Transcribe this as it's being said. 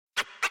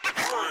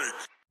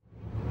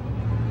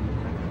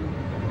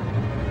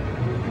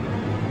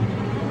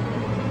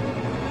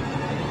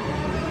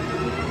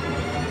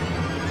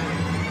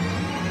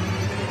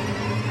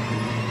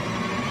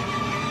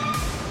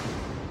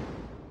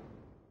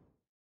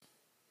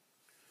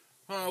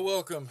Hi,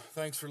 welcome.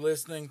 Thanks for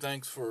listening.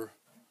 Thanks for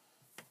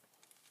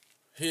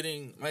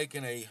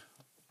making a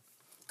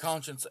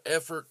conscious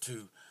effort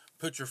to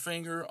put your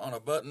finger on a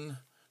button,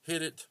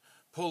 hit it,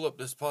 pull up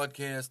this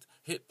podcast,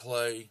 hit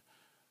play.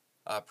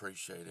 I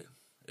appreciate it.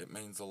 It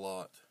means a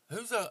lot.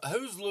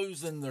 Who's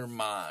losing their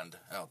mind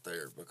out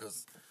there?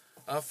 Because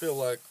I feel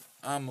like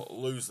I'm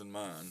losing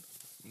mine,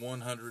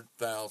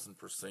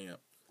 100,000%.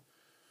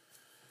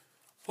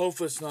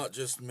 Hopefully it's not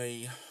just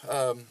me.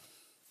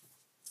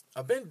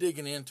 I've been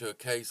digging into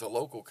a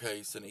local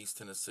case in East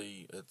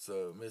Tennessee. It's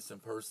a missing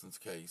persons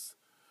case.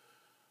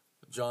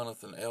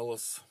 Jonathan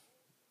Ellis,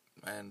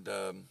 and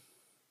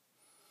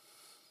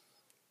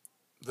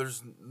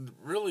there's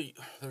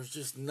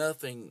just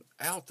nothing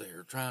out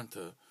there trying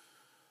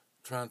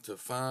to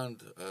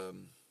find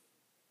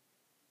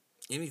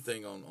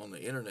anything on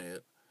the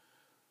internet.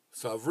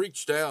 So I've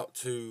reached out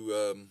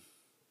to.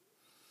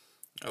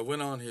 I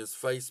went on his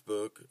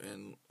Facebook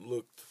and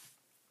looked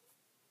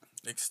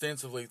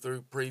extensively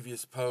through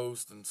previous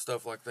posts and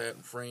stuff like that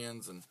and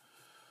friends, and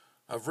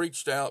I've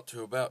reached out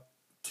to about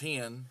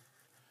 10,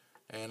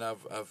 and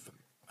I've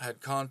had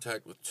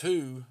contact with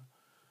 2,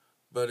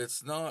 but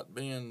it's not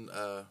been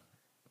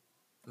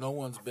no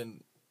one's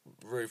been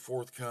very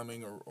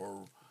forthcoming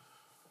or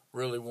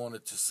really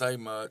wanted to say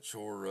much,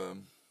 or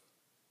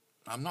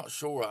I'm not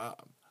sure.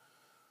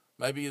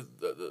 Maybe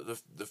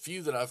the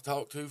few that I've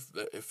talked to,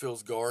 it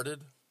feels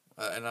guarded,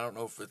 and I don't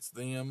know if it's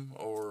them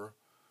or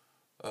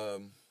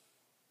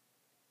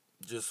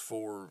just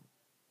for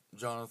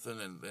Jonathan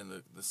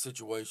and the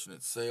situation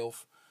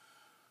itself.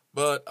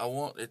 But I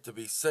want it to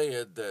be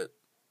said that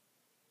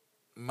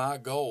my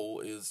goal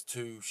is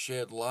to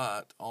shed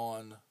light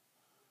on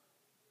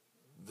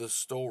the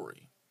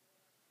story,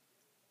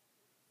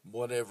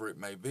 whatever it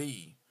may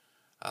be.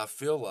 I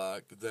feel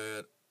like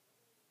that,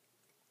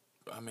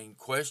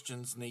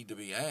 questions need to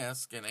be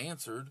asked and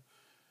answered,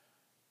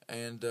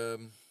 and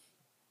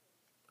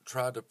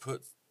try to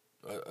put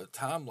a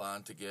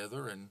timeline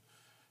together and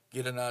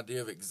get an idea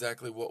of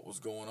exactly what was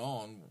going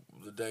on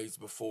the days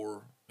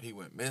before he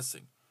went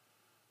missing.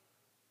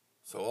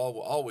 So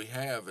all we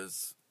have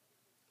is,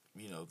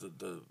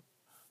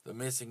 the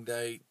missing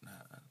date.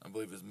 I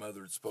believe his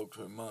mother had spoke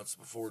to him months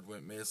before it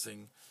went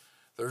missing.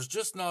 There's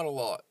just not a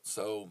lot.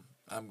 So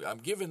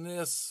I'm giving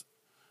this.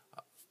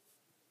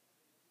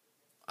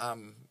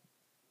 I'm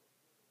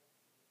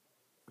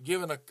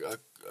giving a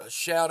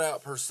shout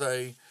out per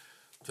se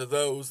to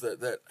those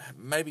that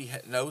maybe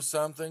know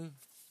something.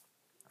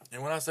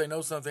 And when I say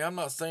know something, I'm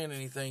not saying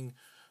anything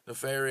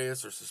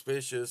nefarious or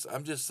suspicious.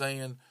 I'm just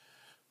saying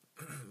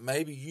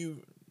maybe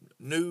you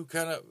knew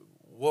kind of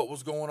what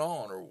was going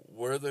on, or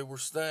where they were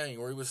staying,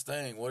 where he was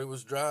staying, what he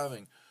was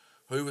driving,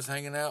 who he was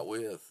hanging out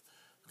with,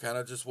 kind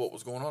of just what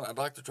was going on. I'd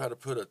like to try to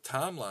put a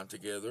timeline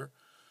together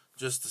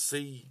just to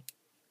see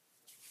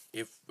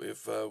if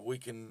we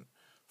can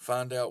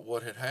find out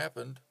what had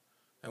happened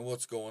and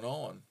what's going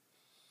on.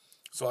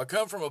 So I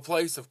come from a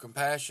place of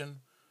compassion.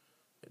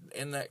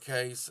 In that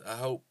case, I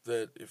hope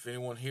that if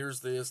anyone hears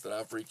this that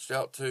I've reached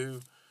out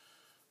to,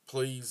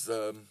 please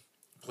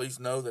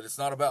know that it's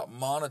not about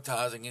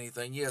monetizing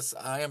anything. Yes,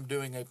 I am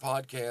doing a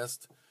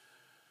podcast,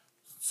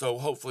 so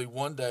hopefully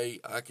one day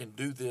I can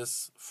do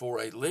this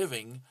for a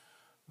living,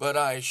 but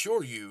I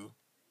assure you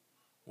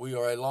we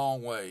are a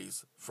long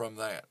ways from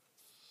that.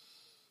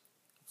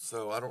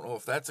 So I don't know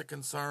if that's a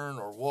concern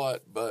or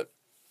what, but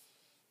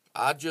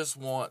I just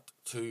want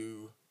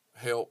to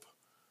help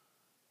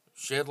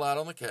shed light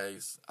on the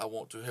case. I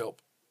want to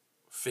help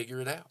figure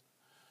it out,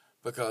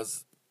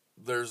 because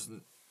there's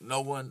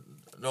no one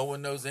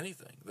knows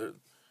anything.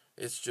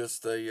 It's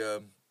just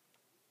there's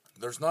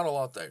not a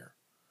lot there.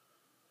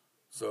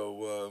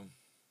 So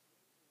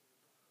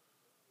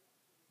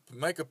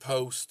make a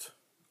post.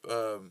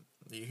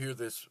 You hear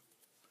this,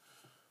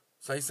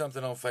 say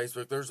something on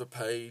Facebook. There's a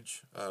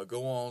page.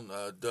 Go on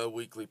the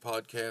Weekly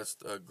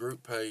Podcast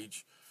group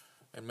page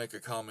and make a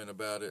comment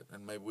about it,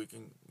 and maybe we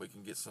can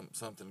get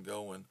something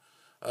going.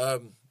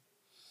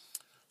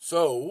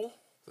 So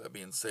that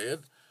being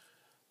said,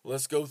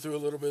 let's go through a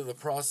little bit of the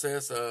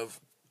process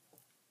of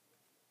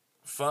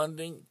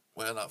funding.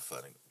 Well, not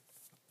funding.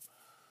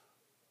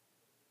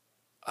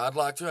 I'd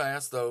like to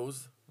ask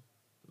those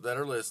that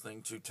are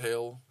listening to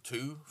tell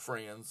 2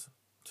 friends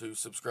to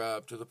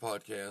subscribe to the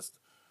podcast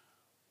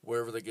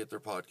wherever they get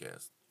their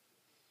podcast.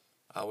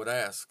 I would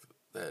ask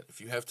that if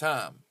you have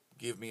time,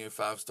 give me a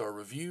 5-star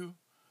review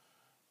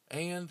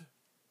and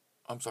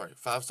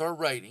 5-star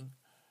rating.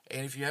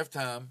 And if you have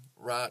time,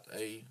 write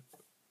a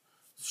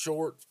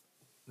short,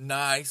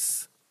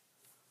 nice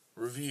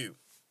review.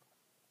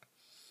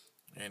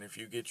 And if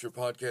you get your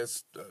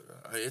podcast,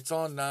 it's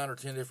on 9 or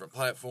 10 different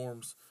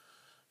platforms.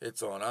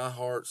 It's on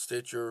iHeart,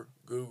 Stitcher,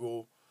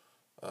 Google,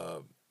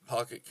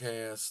 Pocket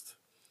Cast,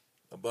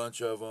 a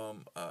bunch of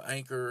them.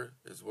 Anchor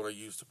is what I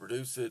use to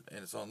produce it,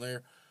 and it's on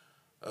there.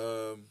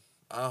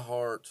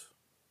 iHeart,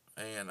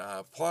 and I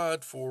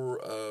applied for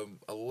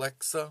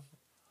Alexa,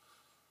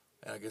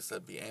 and I guess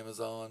that'd be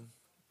Amazon,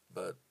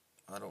 but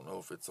I don't know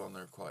if it's on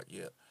there quite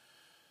yet.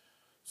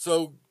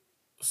 So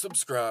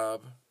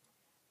subscribe,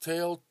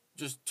 tell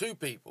just 2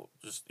 people.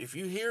 Just if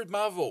you hear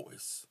my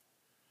voice,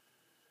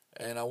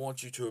 and I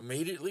want you to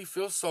immediately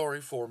feel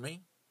sorry for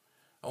me.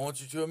 I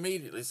want you to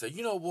immediately say,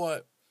 you know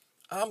what?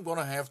 I'm going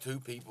to have 2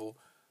 people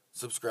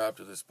subscribe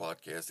to this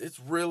podcast. It's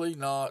really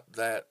not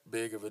that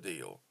big of a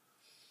deal.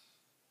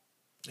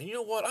 And you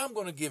know what? I'm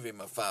going to give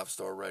him a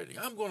 5-star rating.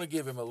 I'm going to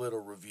give him a little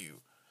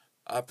review.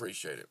 I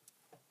appreciate it.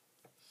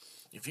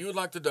 If you would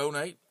like to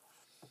donate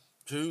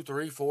 $2,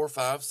 $3, $4,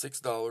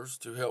 $5, $6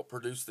 to help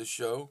produce this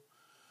show,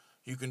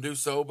 you can do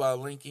so by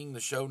linking the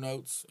show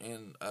notes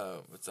in,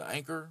 it's an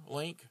Anchor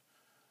link.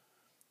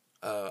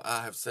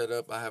 I have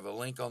a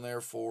link on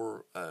there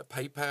for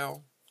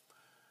PayPal,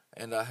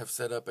 and I have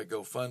set up a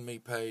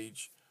GoFundMe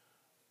page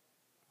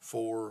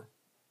for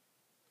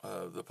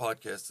the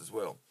podcast as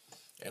well.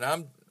 And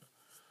I'm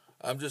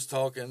just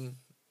talking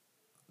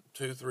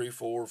 $2, $3,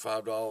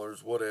 $4,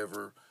 $5,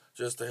 whatever,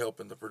 just to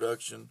help in the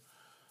production.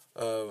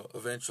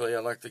 Eventually,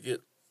 I'd like to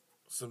get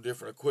some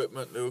different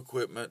equipment, new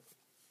equipment.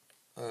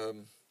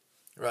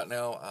 Right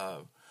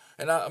now,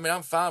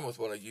 I'm fine with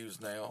what I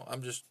use now.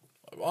 I'm just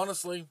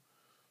honestly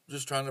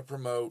just trying to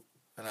promote,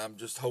 and I'm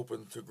just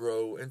hoping to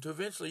grow and to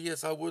eventually,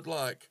 yes, I would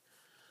like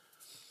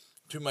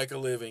to make a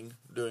living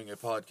doing a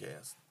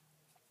podcast.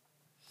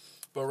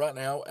 But right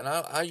now, and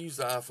I use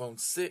the iPhone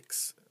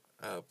 6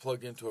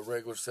 plugged into a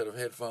regular set of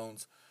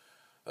headphones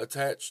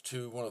attached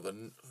to one of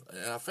and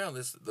I found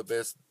this the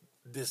best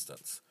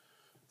distance,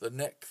 the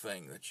neck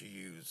thing that you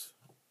use,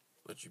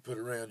 that you put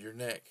around your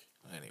neck.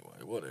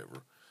 Anyway,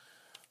 whatever.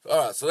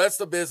 All right, so that's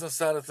the business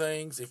side of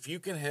things. If you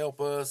can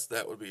help us,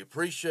 that would be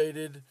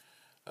appreciated.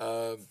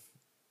 I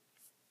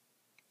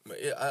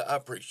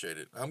appreciate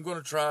it. I'm going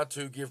to try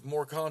to give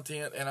more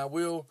content, and I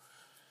will.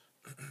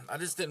 I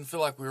just didn't feel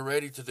like we were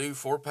ready to do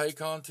for-pay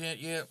content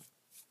yet,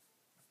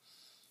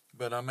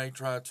 but I may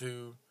try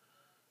to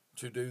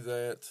do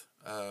that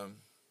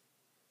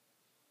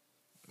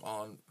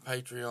on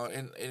Patreon.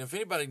 And if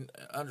anybody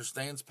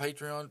understands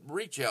Patreon,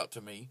 reach out to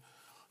me.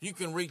 You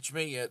can reach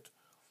me at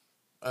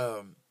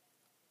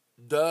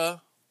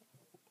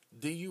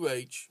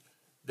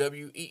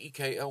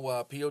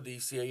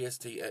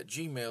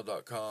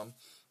DuhWeeklyPodcast@gmail.com.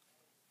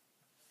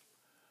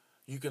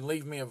 You can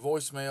leave me a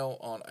voicemail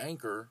on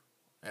Anchor,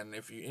 and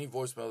if any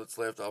voicemail that's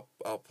left,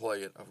 I'll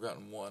play it. I've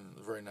gotten one,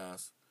 very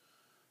nice.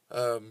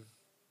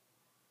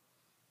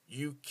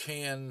 You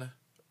can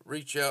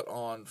reach out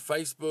on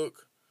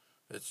Facebook.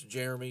 It's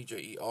Jeremy,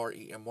 Jeremy,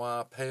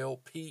 Pell,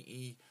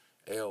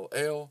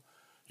 Pell.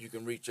 You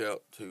can reach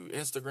out to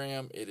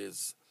Instagram. It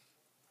is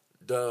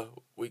Duh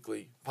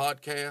Weekly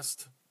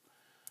Podcast.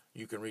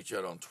 You can reach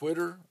out on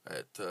Twitter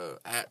at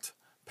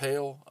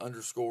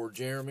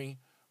Pale_Jeremy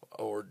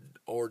or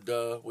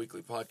Duh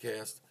Weekly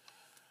Podcast.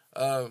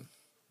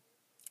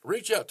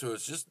 Reach out to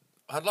us.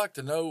 I'd like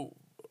to know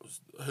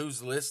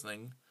who's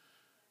listening.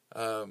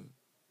 Send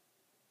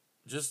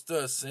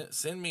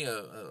me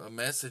a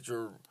message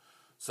or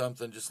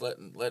something. Just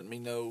letting me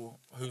know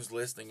who's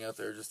listening out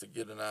there, just to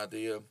get an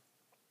idea.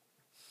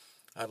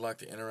 I'd like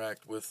to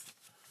interact with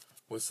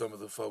some of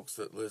the folks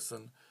that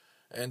listen.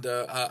 And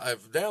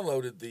I've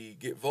downloaded the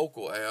Get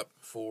Vocal app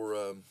for,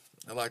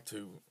 I'd like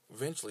to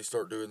eventually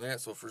start doing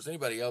that. So if there's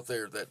anybody out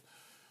there that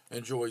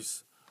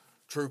enjoys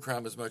true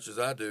crime as much as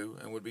I do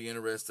and would be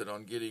interested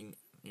on getting,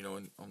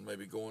 on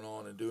maybe going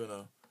on and doing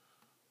a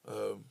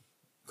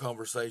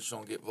conversation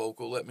on Get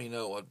Vocal, let me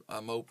know.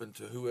 I'm open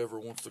to whoever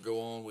wants to go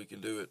on. We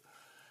can do it.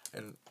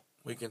 And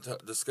we can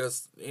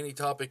discuss any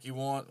topic you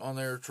want on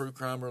there, true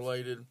crime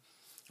related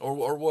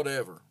or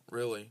whatever,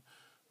 really.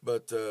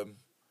 But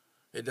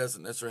it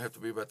doesn't necessarily have to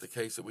be about the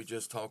case that we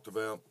just talked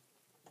about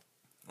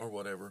or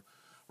whatever.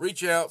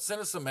 Reach out,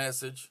 send us a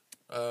message.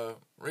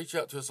 Reach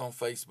out to us on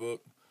Facebook.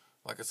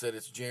 Like I said,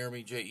 it's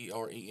Jeremy,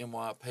 Jeremy,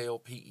 Pell,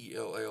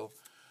 Pell,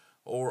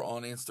 or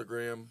on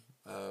Instagram.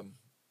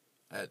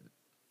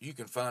 You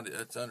can find it.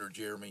 It's under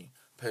Jeremy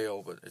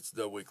Pell, but it's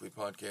The Weekly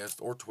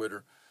Podcast, or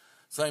Twitter.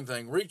 Same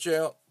thing. Reach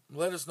out.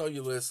 Let us know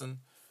you listen.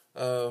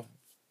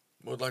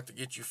 Would like to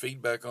get you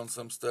feedback on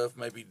some stuff,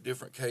 maybe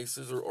different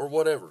cases or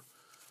whatever.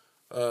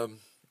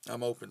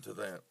 I'm open to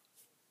that.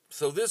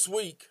 So this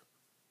week,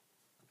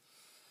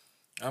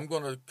 I'm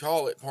going to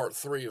call it part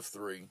 3 of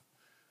 3.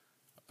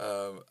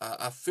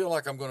 I feel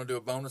like I'm going to do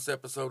a bonus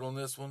episode on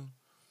this one,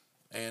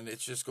 and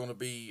it's just going to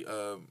be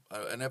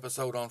an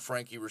episode on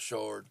Frankie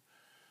Richard.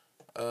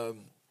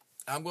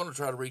 I'm going to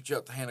try to reach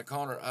out to Hannah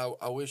Connor.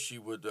 I wish she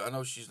would. I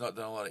know she's not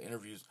done a lot of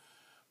interviews,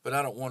 but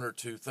I don't want her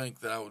to think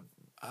that I would.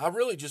 I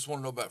really just want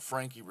to know about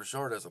Frankie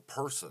Richard as a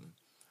person.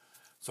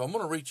 So I'm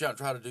going to reach out and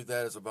try to do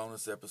that as a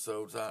bonus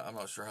episode. I'm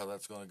not sure how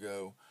that's going to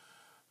go.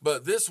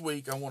 But this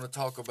week I want to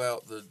talk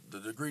about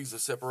the degrees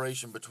of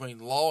separation between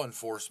law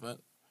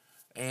enforcement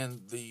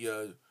and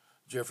the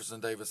Jefferson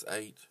Davis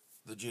 8,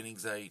 the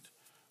Jennings 8,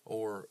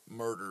 or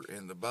murder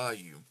in the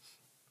Bayou.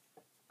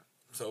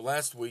 So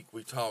last week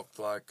we talked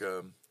let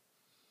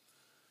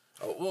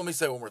me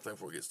say one more thing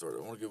before we get started.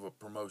 I want to give a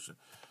promotion.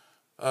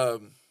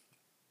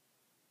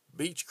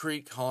 Beach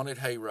Creek haunted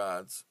hay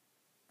rides,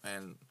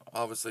 and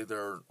obviously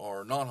there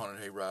are non-haunted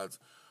hay rides,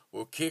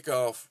 will kick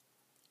off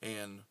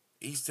in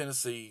East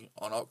Tennessee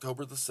on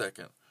October the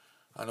 2nd.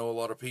 I know a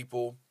lot of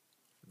people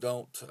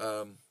don't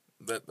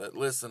that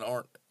listen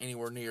aren't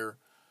anywhere near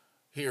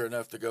here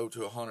enough to go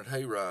to a haunted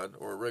hayride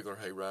or a regular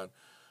hayride,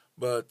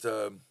 but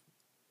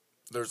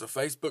there's a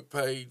Facebook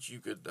page. You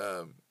could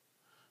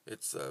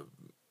it's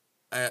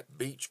at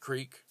Beech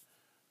Creek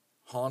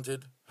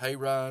Haunted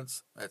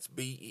Hayrides. That's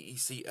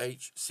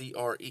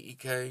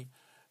BEECHCREEK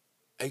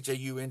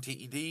HAUNTED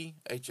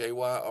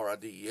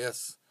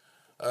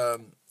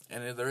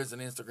and there is an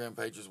Instagram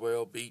page as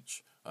well,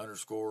 Beech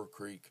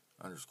 _Creek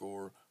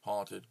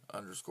 _Haunted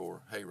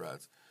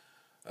 _Hayrides.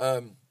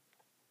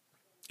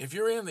 If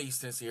you're in the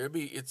East Tennessee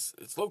area,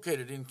 it's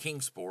located in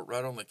Kingsport,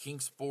 right on the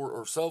Kingsport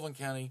or Sullivan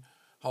County,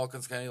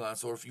 Hawkins County line.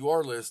 So if you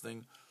are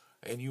listening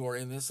and you are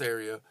in this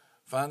area,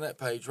 find that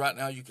page. Right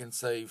now you can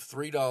save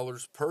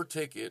 $3 per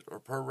ticket or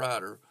per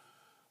rider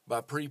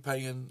by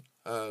prepaying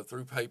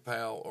through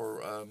PayPal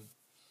or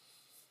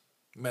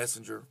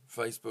Messenger,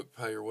 Facebook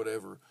Pay, or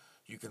whatever.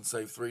 You can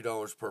save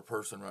 $3 per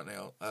person right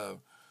now.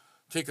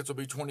 Tickets will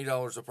be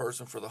 $20 a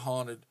person for the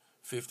haunted,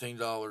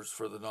 $15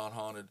 for the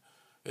non-haunted.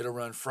 It'll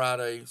run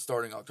Friday,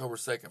 starting October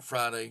 2nd,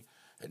 Friday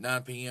at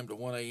 9 p.m. to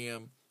 1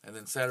 a.m. And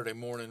then Saturday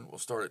morning will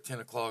start at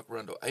 10 o'clock,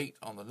 run to 8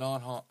 on the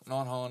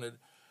non-haunted.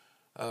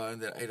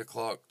 And then 8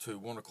 o'clock to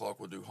 1 o'clock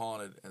we'll do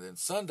haunted. And then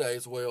Sunday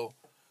as well,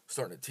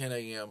 starting at 10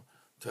 a.m.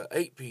 to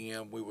 8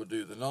 p.m. we will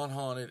do the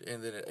non-haunted.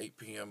 And then at 8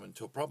 p.m.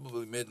 until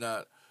probably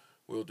midnight,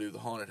 we'll do the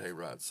haunted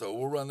hayride. So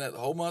we'll run that the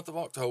whole month of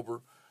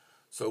October.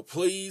 So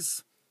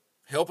please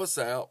help us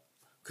out.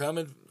 Come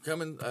and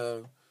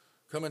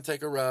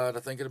take a ride. I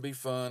think it'll be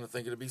fun. I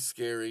think it'll be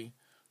scary,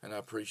 and I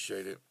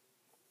appreciate it.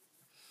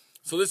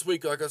 So this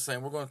week, like I was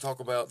saying, we're going to talk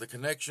about the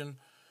connection.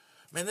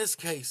 Man, this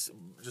case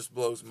just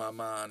blows my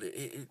mind.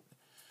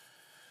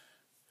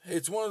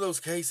 It's one of those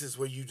cases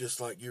where you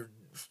just like your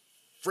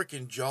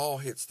freaking jaw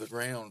hits the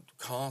ground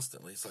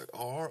constantly. It's like,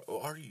 are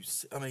you?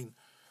 I mean,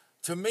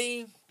 to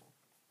me,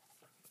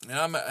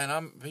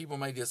 and people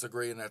may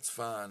disagree, and that's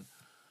fine.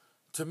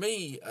 To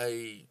me,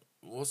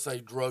 we'll say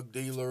drug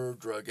dealer,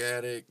 drug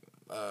addict,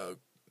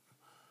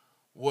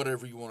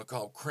 whatever you want to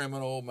call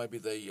criminal. Maybe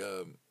they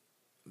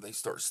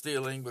start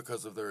stealing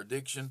because of their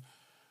addiction.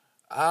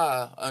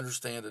 I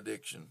understand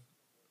addiction.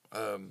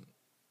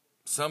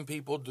 Some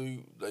people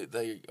do.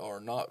 They are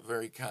not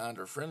very kind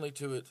or friendly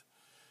to it,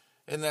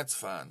 and that's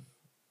fine.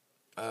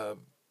 But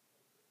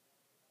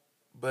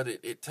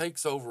it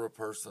takes over a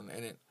person,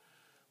 and it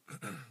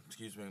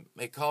excuse me,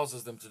 it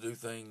causes them to do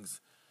things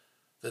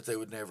that they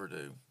would never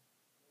do.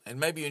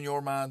 And maybe in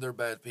your mind they're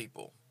bad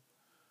people,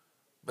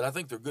 but I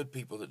think they're good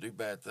people that do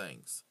bad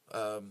things.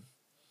 So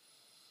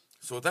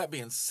with that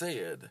being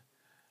said,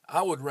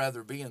 I would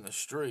rather be in the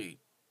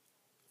street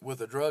with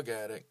a drug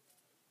addict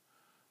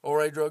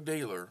or a drug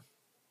dealer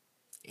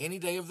any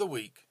day of the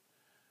week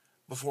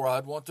before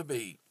I'd want to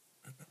be,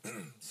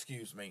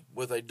 excuse me,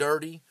 with a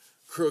dirty,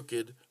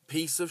 crooked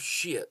piece of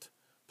shit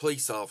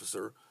police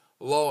officer,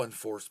 law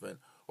enforcement,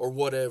 or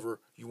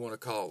whatever you want to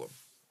call them.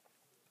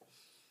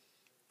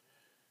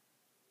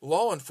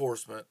 Law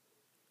enforcement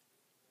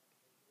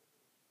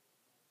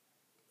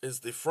is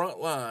the front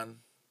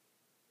line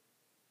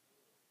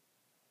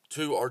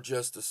to our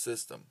justice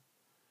system.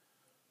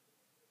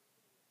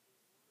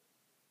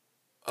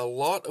 A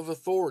lot of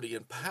authority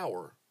and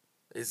power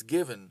is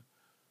given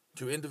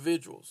to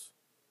individuals.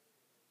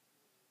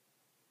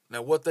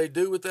 Now, what they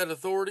do with that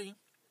authority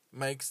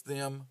makes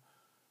them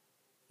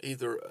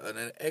either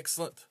an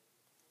excellent,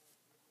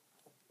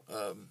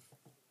 I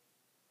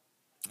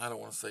don't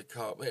want to say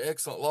cop, but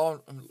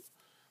excellent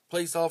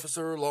police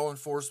officer, law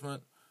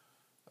enforcement,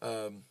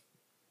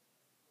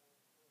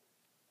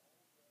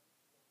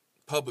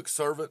 public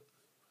servant.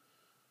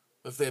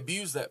 If they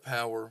abuse that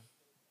power,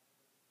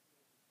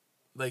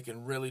 they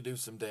can really do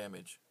some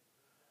damage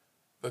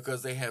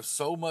because they have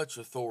so much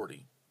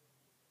authority,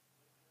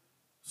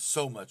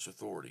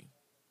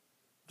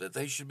 that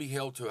they should be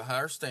held to a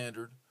higher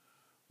standard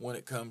when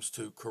it comes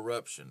to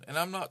corruption. And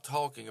I'm not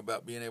talking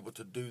about being able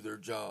to do their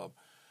job,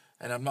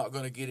 and I'm not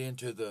going to get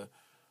into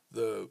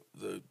the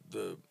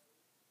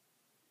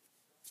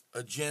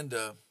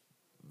agenda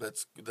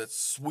that's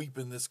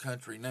sweeping this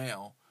country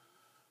now.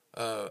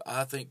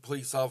 I think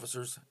police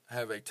officers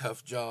have a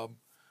tough job.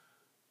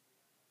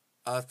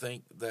 I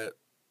think that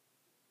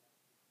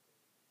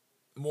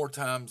more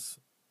times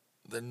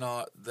than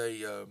not,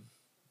 they're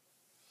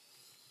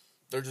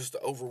just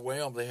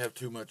overwhelmed. They have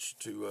too much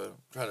to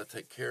try to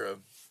take care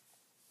of.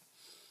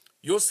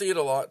 You'll see it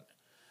a lot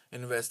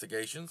in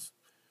investigations.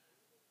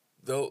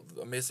 They'll,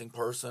 a missing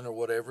person or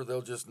whatever,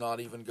 they'll just not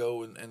even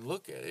go and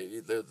look at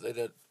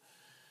it.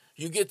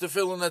 You get the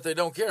feeling that they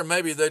don't care.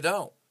 Maybe they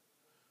don't.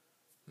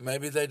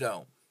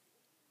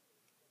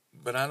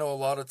 But I know a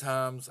lot of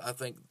times I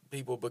think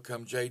people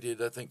become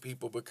jaded. I think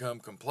people become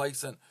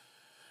complacent.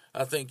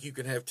 I think you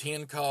can have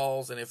 10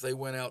 calls, and if they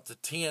went out to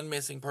 10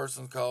 missing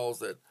persons calls,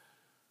 that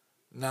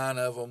 9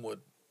 of them would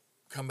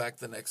come back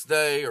the next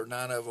day, or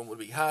 9 of them would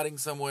be hiding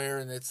somewhere,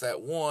 and it's that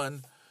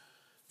one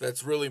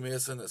that's really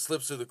missing that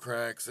slips through the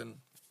cracks. And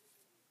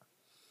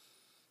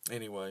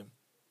Anyway,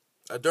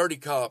 a dirty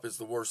cop is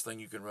the worst thing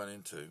you can run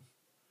into.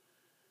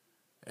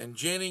 And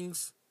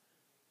Jennings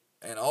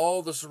and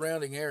all the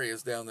surrounding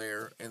areas down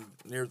there and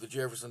near the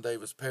Jefferson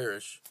Davis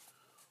Parish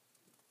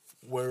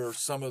were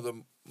some of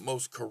the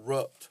most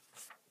corrupt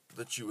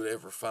that you would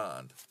ever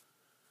find.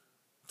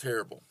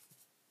 Terrible.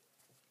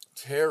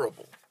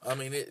 Terrible. I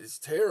mean, it is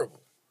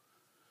terrible.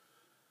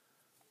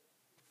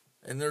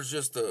 And there's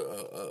just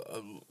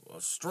a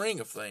string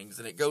of things,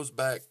 and it goes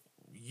back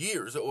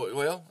years.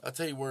 Well, I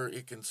tell you where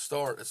it can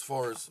start as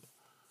far as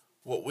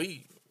what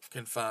we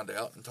can find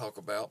out and talk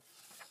about.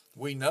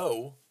 We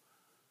know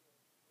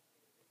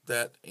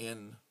that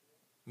in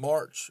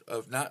March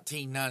of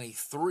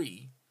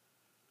 1993,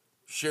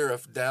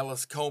 Sheriff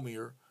Dallas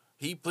Comier,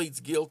 he pleads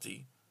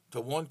guilty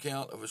to one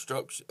count of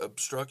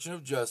obstruction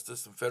of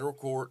justice in federal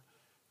court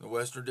in the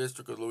Western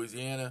District of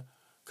Louisiana.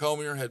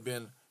 Comier had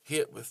been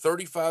hit with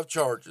 35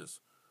 charges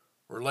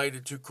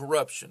related to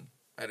corruption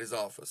at his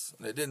office.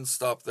 And it didn't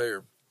stop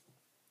there.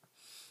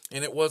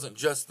 And it wasn't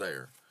just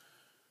there.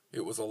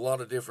 It was a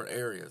lot of different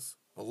areas.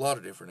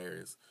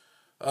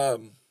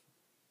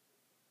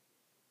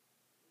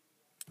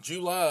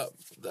 July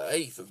the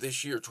 8th of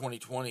this year,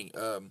 2020,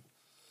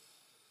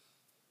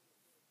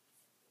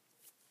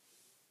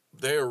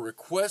 they're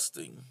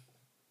requesting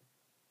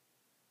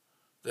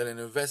that an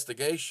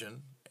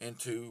investigation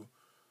into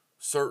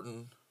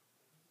certain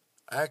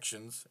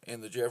actions in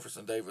the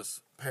Jefferson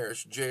Davis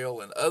Parish Jail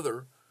and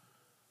other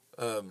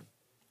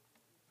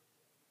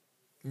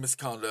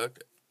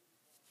misconduct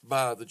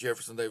by the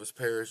Jefferson Davis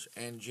Parish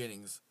and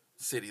Jennings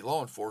City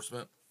law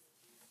enforcement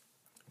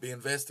be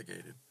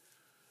investigated.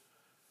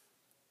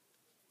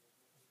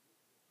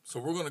 So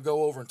we're going to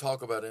go over and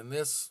talk about in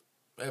this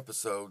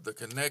episode the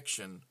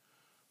connection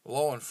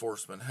law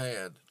enforcement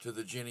had to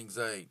the Jennings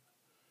 8.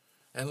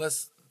 And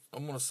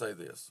I'm going to say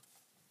this.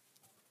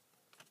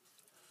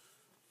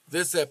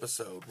 This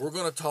episode, we're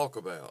going to talk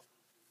about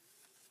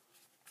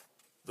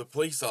the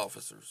police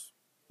officers,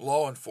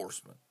 law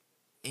enforcement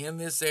in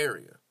this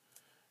area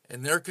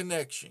and their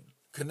connection,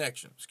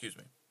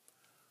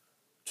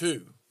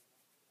 to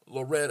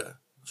Loretta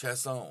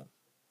Chasson,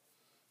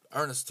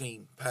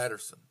 Ernestine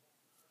Patterson,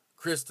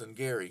 Kristen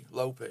Gary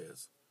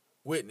Lopez,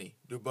 Whitney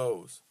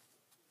DuBose,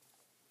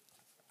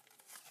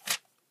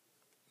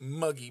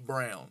 Muggy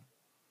Brown,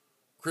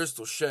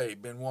 Crystal Shea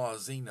Benoit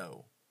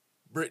Zeno,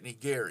 Brittany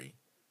Gary,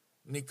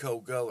 Nico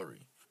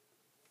Gullery,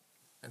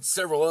 and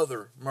several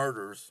other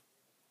murders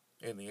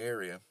in the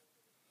area.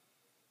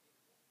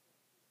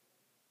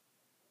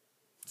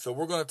 So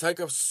we're going to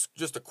take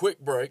just a quick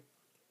break,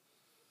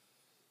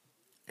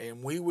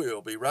 and we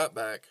will be right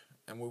back,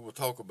 and we will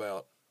talk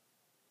about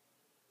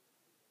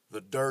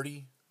the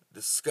dirty,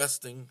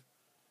 disgusting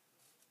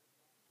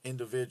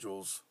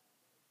individuals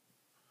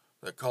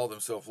that call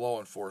themselves law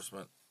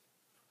enforcement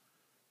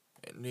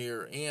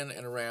in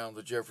and around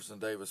the Jefferson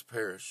Davis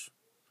Parish.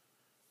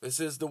 This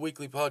is the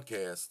weekly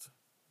podcast.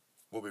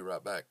 We'll be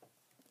right back.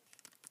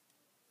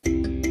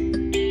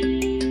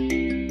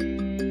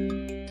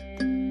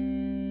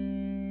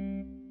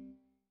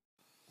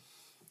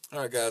 All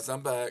right, guys,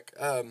 I'm back.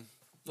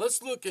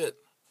 Let's look at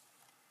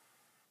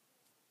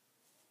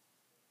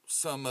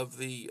some of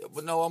the.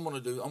 But no, I'm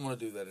gonna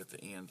do that at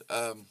the end.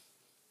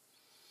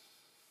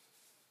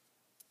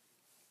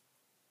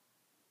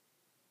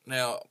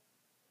 Now,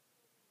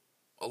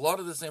 a lot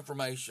of this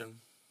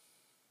information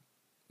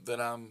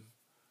that I'm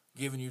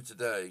giving you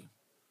today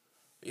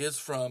is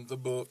from the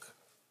book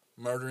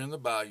Murder in the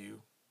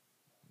Bayou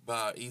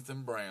by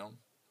Ethan Brown,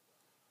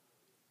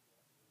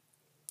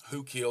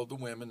 Who Killed the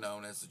Women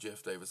Known as the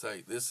Jeff Davis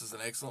 8. This is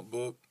an excellent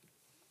book.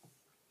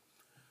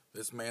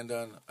 This man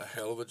done a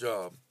hell of a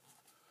job.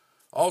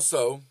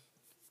 Also,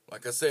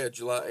 like I said,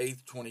 July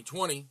 8th,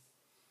 2020,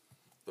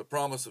 the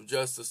Promise of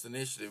Justice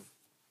Initiative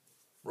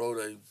wrote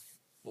a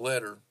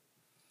letter,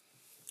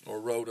 or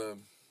wrote a,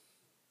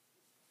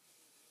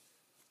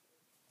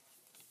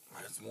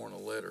 it's more than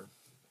a letter,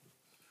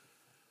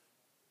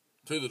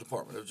 to the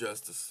Department of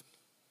Justice,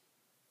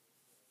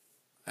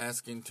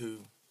 asking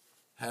to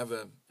have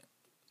a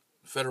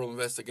federal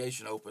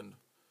investigation opened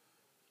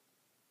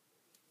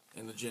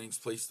in the Jennings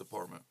Police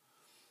Department.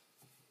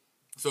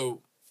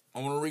 So, I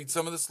want to read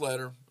some of this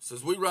letter. It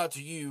says, "We write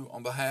to you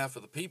on behalf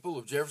of the people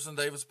of Jefferson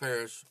Davis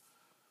Parish,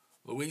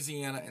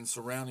 Louisiana, and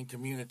surrounding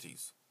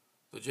communities.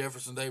 The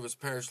Jefferson Davis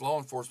Parish law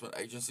enforcement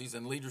agencies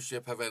and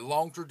leadership have a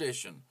long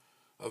tradition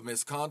of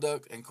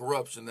misconduct and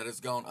corruption that has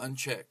gone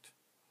unchecked.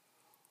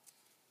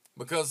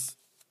 Because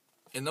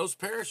in those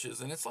parishes,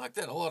 and it's like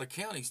that in a lot of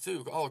counties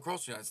too, all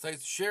across the United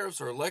States,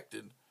 sheriffs are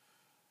elected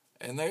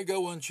and they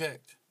go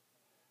unchecked.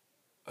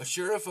 A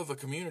sheriff of a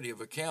community, of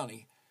a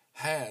county,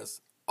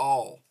 has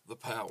all the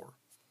power.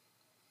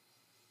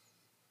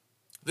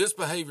 This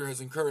behavior has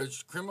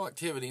encouraged criminal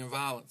activity and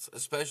violence,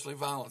 especially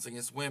violence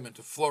against women,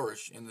 to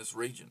flourish in this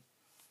region.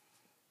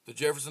 The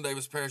Jefferson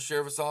Davis Parish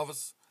Sheriff's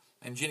Office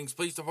and Jennings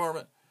Police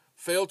Department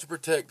failed to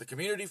protect the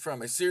community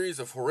from a series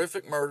of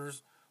horrific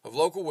murders of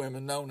local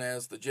women known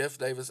as the Jeff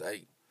Davis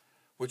 8,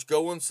 which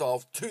go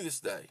unsolved to this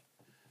day.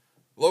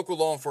 Local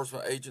law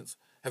enforcement agents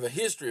have a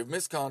history of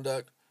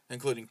misconduct,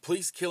 including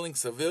police killing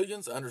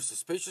civilians under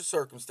suspicious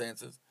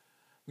circumstances,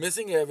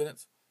 missing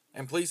evidence,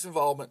 and police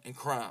involvement in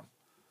crime.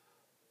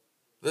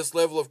 This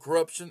level of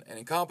corruption and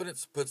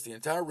incompetence puts the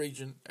entire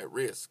region at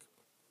risk.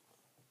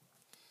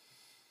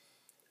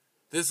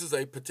 This is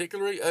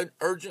particularly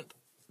urgent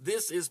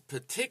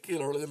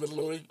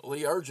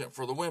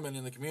for the women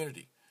in the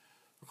community.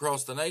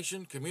 Across the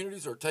nation,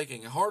 communities are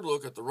taking a hard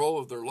look at the role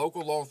of their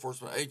local law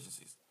enforcement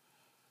agencies.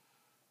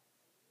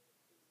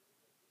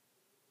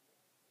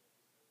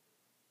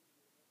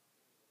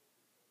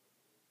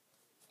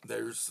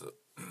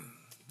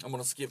 I'm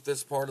going to skip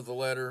this part of the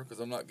letter because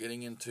I'm not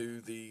getting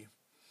into the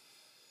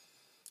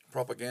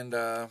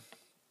propaganda.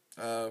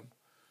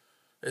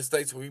 It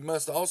states we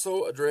must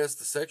also address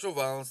the sexual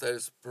violence that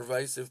is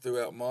pervasive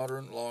throughout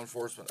modern law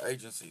enforcement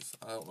agencies.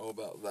 I don't know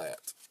about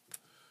that.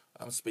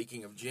 I'm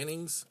speaking of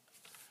Jennings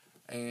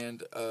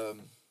and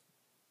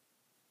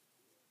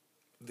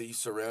the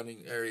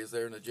surrounding areas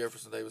there in the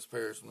Jefferson Davis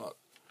Parish.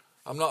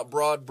 I'm not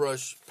broad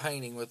brush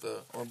painting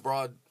or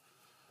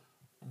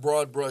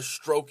broad brush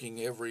stroking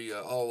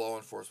all law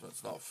enforcement.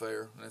 It's not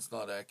fair and it's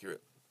not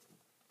accurate.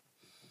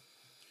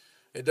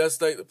 It does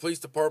state that police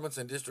departments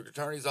and district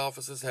attorneys'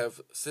 offices have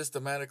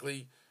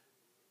systematically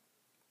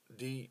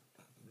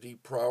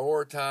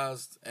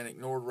deprioritized and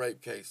ignored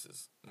rape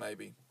cases,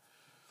 maybe.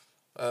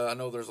 I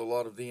know there's a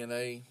lot of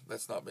DNA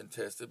that's not been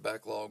tested,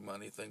 backlog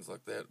money, things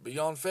like that.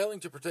 Beyond failing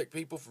to protect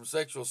people from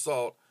sexual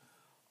assault,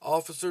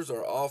 officers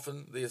are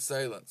often the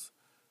assailants.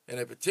 In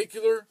a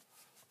particular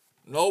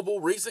noble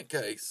recent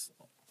case,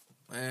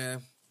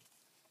 I'm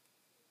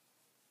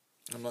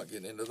not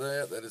getting into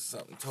that. That is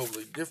something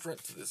totally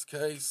different to this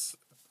case.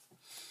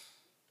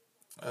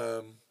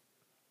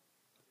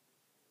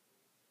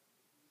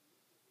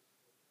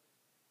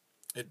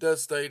 It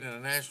does state in a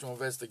national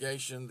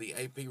investigation, the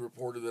AP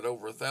reported that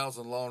over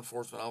 1,000 law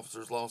enforcement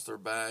officers lost their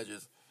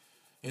badges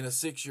in a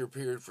 6-year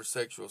period for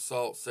sexual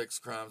assault, sex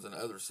crimes, and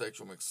other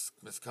sexual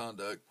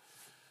misconduct.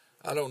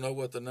 I don't know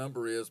what the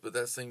number is, but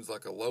that seems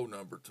like a low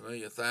number to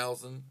me.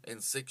 1,000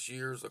 in 6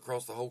 years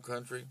across the whole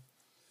country.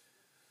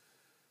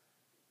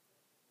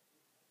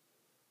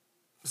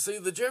 See,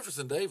 the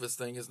Jefferson Davis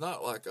thing is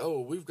not like,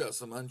 oh, we've got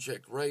some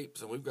unchecked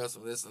rapes and we've got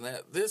some this and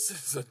that.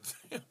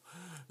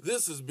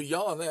 This is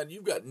beyond that.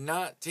 You've got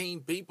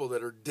 19 people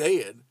that are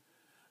dead,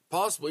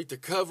 possibly to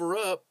cover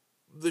up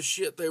the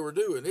shit they were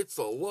doing. It's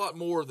a lot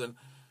more than,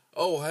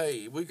 oh,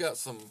 hey, we got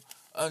some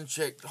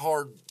unchecked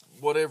hard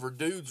whatever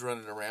dudes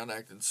running around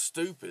acting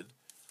stupid.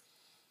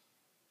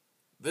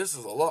 This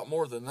is a lot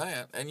more than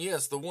that. And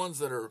yes, the ones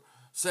that are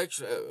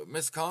sexual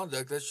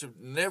misconduct, that should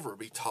never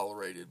be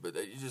tolerated, but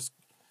you just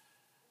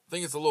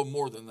think it's a little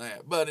more than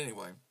that. But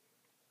anyway,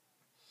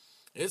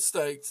 it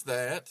states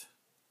that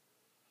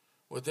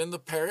within the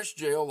parish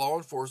jail, law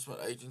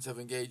enforcement agents have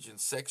engaged in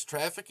sex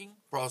trafficking,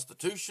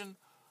 prostitution,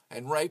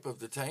 and rape of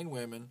detained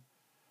women.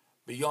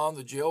 Beyond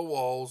the jail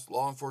walls,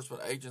 law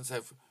enforcement agents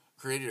have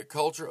created a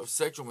culture of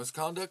sexual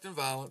misconduct and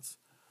violence.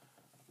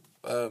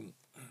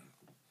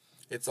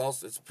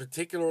 It's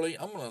particularly,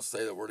 I'm going to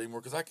say that word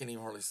anymore because I can't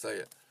even hardly say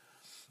it,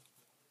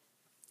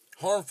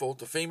 harmful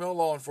to female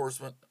law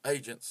enforcement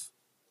agents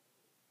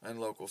and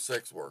local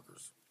sex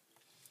workers.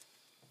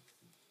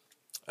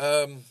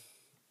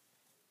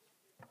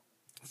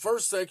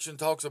 First section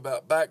talks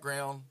about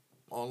background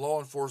on law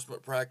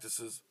enforcement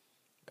practices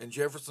in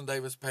Jefferson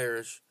Davis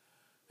Parish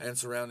and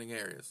surrounding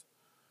areas.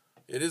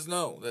 It is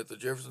known that the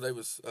Jefferson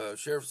Davis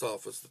Sheriff's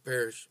Office, the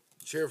Parish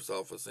Sheriff's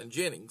Office, and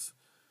Jennings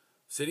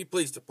City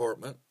Police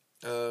Department,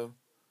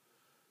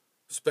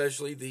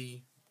 especially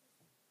the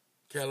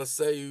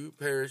Caliseu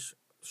Parish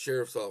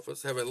Sheriff's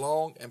Office, have a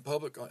long and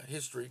public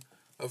history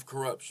of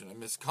corruption and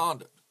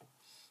misconduct.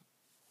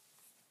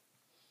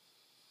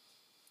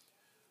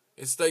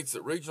 It states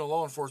that regional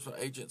law enforcement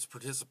agents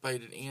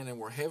participated in and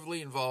were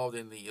heavily involved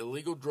in the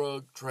illegal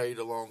drug trade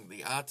along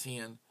the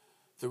I-10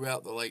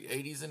 throughout the late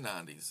 80s and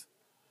 90s.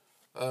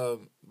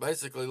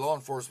 Basically, law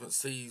enforcement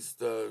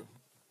seized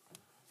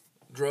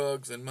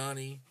drugs and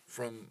money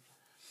from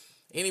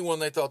anyone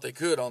they thought they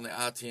could on the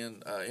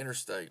I-10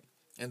 interstate.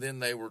 And then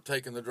they were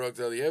taking the drugs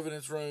out of the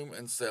evidence room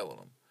and selling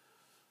them.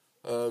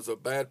 It was a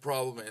bad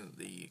problem in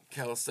the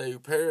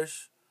Caliseu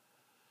Parish,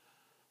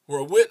 where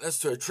a witness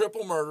to a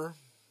triple murder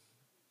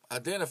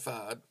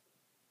identified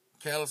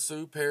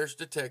Caliseu Parish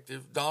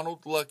Detective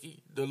Donald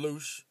Lucky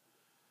Delouche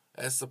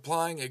as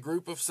supplying a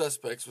group of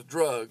suspects with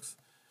drugs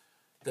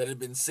that had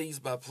been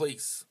seized by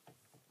police.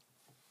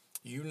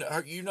 You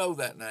know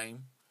that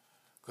name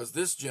because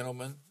this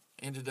gentleman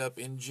ended up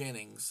in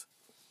Jennings.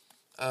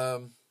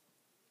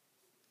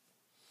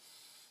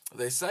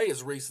 They say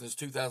as recent as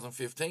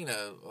 2015,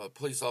 a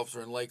police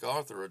officer in Lake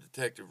Arthur, a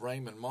detective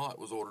Raymond Mott,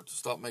 was ordered to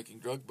stop making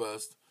drug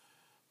busts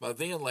by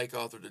then Lake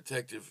Arthur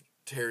detective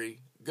Terry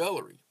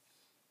Gullery.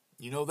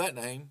 You know that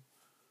name.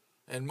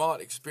 And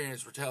Mott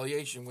experienced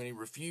retaliation when he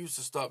refused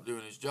to stop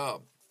doing his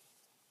job.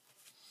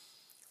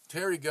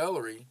 Terry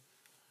Gullery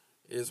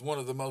is one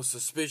of the most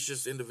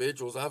suspicious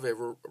individuals I've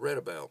ever read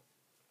about.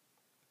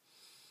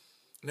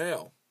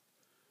 Now,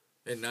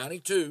 In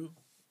 92,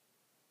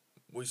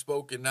 we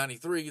spoke in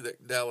 93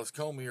 that Dallas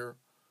Comier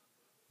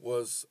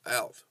was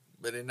out.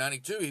 But in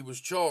 92, he was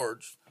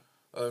charged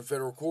in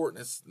federal court.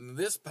 And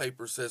this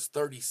paper says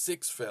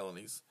 36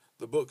 felonies.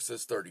 The book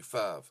says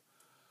 35.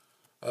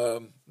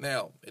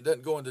 Now, it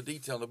doesn't go into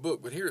detail in the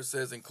book, but here it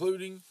says,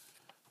 including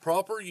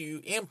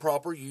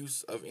improper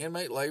use of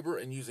inmate labor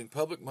and using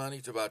public money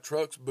to buy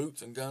trucks,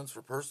 boots, and guns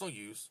for personal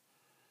use.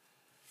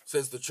 It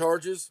says the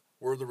charges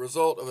were the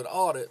result of an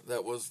audit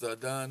that was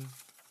done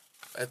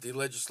at the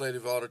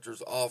legislative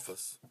auditor's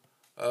office.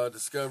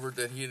 Discovered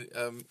that he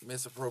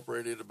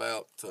misappropriated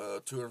about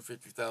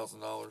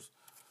 $250,000. Of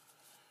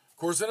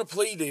course, in a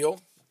plea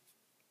deal,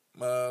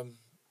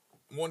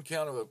 one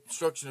count of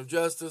obstruction of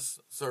justice,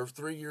 served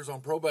 3 years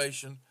on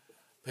probation,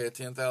 pay a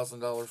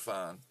 $10,000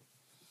 fine.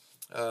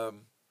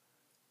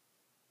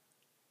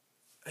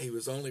 He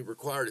was only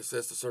required, it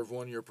says, to serve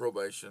 1 year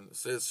probation. It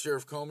says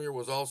Sheriff Comier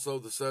was also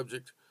the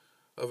subject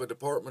of a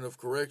Department of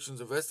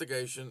Corrections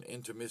investigation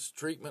into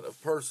mistreatment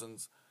of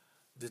persons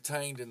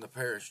detained in the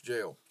parish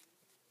jail.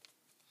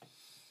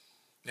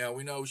 Now,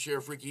 we know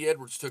Sheriff Ricky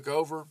Edwards took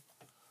over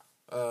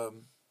for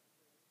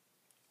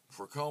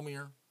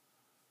Comier.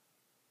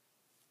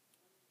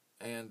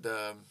 And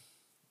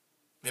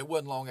it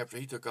wasn't long after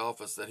he took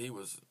office that he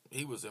was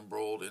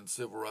embroiled in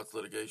civil rights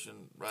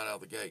litigation right out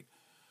of the gate.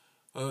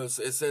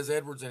 It says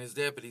Edwards and his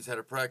deputies had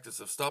a practice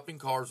of stopping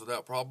cars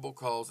without probable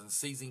cause and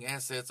seizing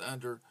assets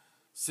under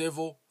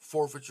civil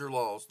forfeiture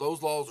laws.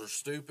 Those laws are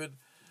stupid.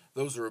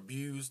 Those are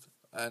abused.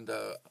 And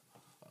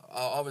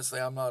obviously,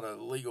 I'm not a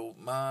legal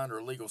mind or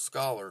a legal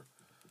scholar,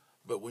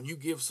 but when you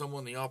give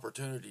someone the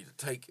opportunity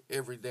to take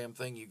every damn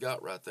thing you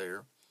got right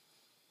there,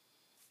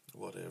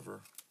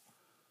 whatever.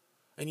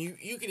 And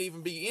you can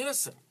even be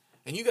innocent,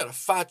 and you got to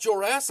fight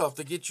your ass off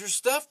to get your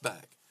stuff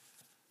back.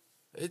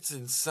 It's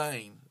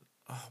insane.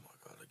 Oh my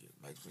God,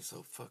 it makes me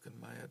so fucking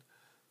mad.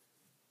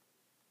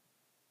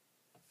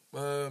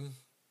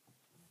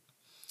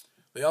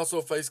 They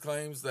also face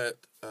claims that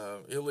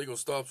illegal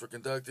stops were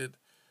conducted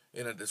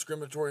in a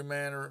discriminatory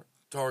manner,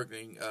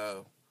 targeting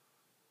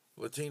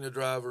Latina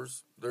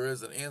drivers. There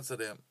is an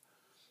incident.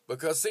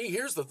 Because, see,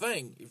 here's the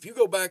thing. If you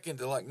go back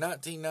into like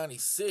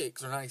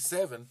 1996 or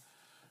 97,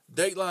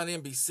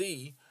 Dateline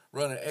NBC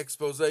run an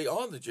expose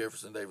on the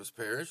Jefferson Davis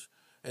Parish,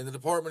 and the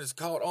department is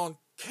caught on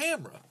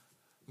camera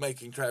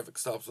making traffic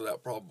stops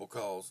without probable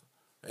cause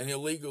and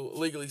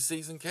illegally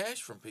seizing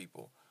cash from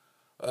people.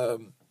 But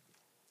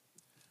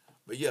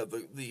yeah,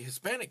 the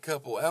Hispanic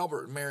couple,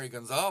 Albert and Mary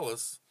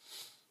Gonzalez,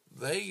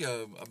 they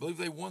I believe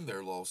they won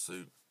their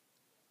lawsuit.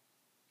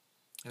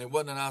 And it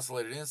wasn't an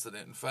isolated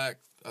incident. In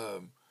fact,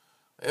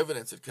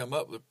 evidence had come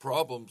up with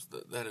problems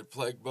that had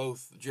plagued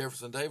both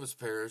Jefferson Davis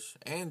Parish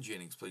and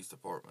Jennings Police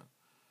Department.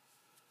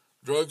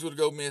 Drugs would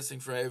go missing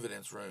from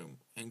evidence room,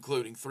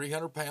 including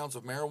 300 pounds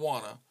of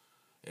marijuana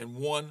in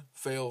one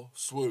fell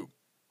swoop.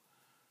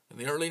 In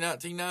the early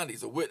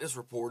 1990s, a witness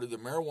reported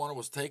that marijuana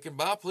was taken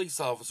by a police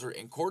officer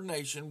in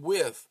coordination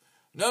with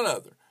none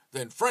other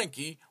than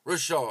Frankie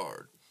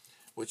Richard,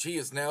 which he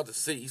is now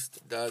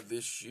deceased, died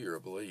this year, I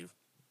believe.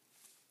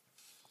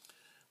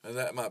 And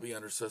that might be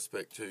under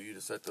suspect too. You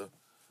just have to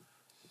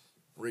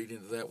read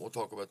into that. We'll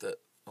talk about that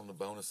on the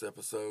bonus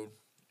episode.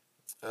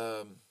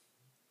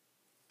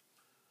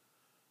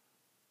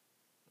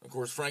 Of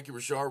course, Frankie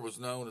Richard was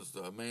known as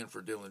the man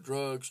for dealing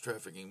drugs,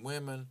 trafficking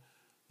women.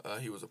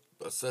 He was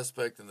a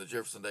suspect in the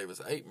Jefferson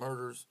Davis 8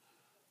 murders.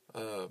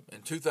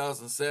 In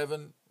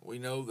 2007, we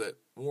know that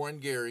Warren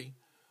Gary,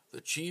 the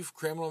chief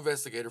criminal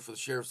investigator for the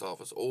sheriff's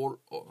office,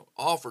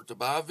 offered to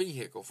buy a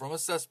vehicle from a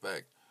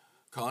suspect,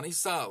 Connie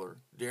Seiler,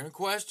 during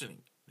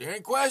questioning.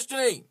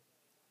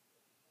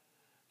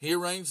 He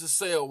arranged the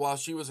sale while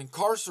she was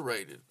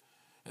incarcerated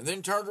and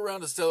then turned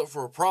around to sell it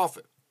for a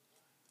profit.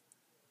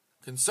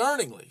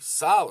 Concerningly,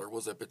 Seiler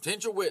was a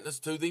potential witness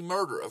to the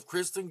murder of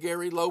Kristen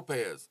Gary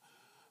Lopez.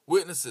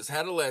 Witnesses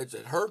had alleged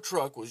that her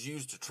truck was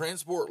used to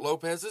transport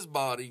Lopez's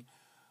body,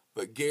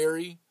 but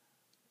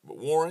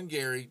Warren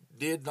Gary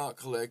did not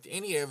collect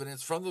any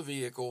evidence from the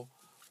vehicle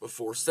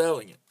before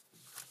selling it.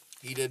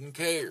 He didn't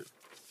care.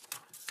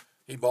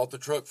 He bought the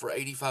truck for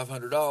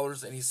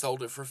 $8,500 and he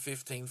sold it for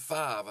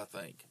 $15,500, I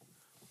think.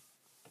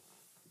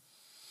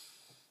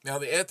 Now,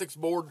 the ethics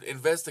board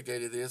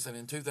investigated this, and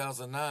in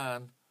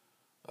 2009,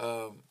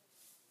 no,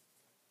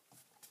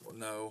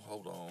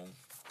 hold on.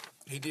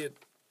 He did.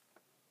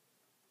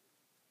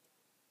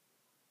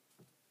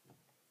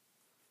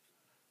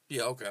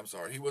 Yeah, okay, I'm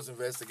sorry. He was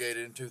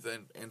investigated in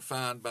 2000 and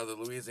fined by the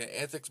Louisiana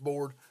Ethics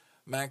Board,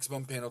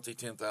 maximum penalty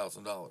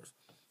 $10,000.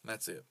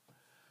 That's it.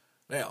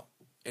 Now,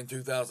 in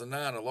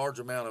 2009, a large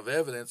amount of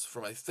evidence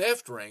from a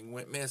theft ring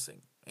went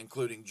missing,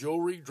 including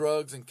jewelry,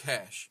 drugs, and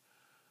cash,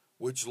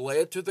 which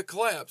led to the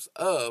collapse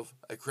of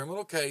a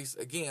criminal case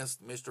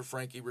against Mr.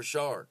 Frankie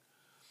Richard.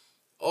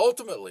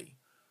 Ultimately,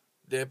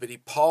 Deputy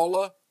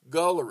Paula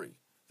Gullery,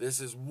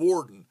 this is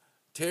Warden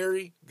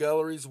Terry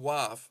Gullery's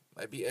wife,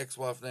 maybe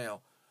ex-wife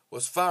now,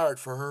 was fired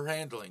for her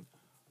handling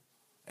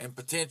and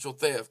potential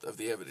theft of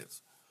the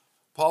evidence.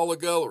 Paula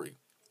Gullery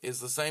is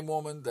the same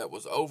woman that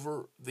was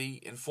over the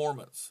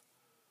informants.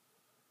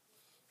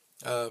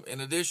 In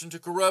addition to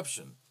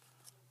corruption,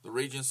 the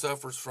region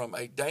suffers from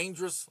a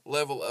dangerous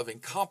level of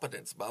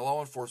incompetence by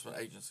law enforcement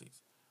agencies.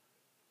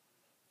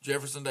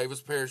 Jefferson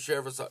Davis Parish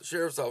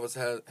Sheriff's Office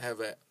has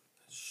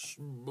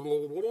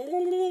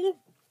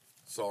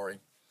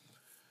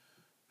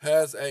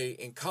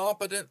a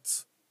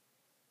incompetence.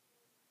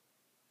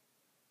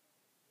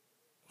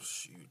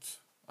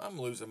 I'm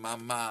losing my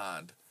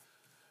mind.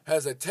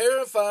 Has a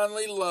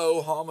terrifyingly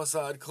low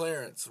homicide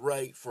clearance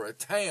rate for a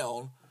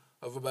town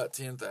of about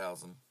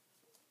 10,000.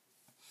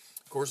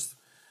 Of course,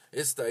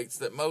 it states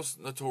that most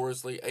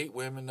notoriously 8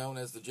 women known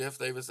as the Jeff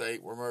Davis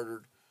 8 were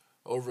murdered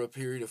over a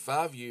period of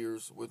 5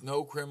 years with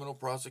no criminal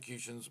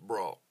prosecutions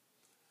brought.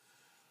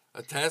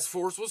 A task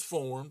force was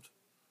formed,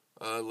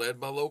 led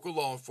by local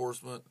law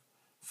enforcement,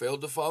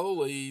 failed to follow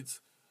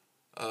leads.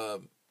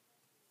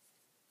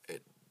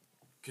 It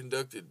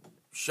conducted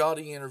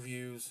shoddy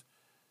interviews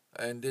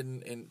and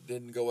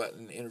didn't go out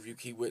and interview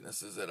key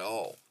witnesses at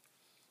all.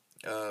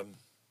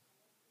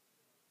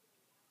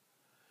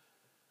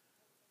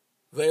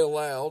 They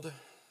allowed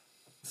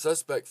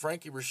suspect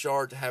Frankie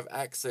Richard to have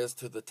access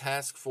to the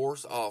task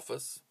force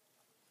office.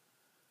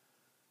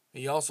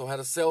 He also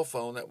had a cell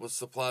phone that was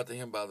supplied to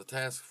him by the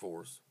task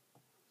force.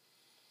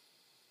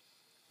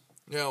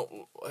 Now,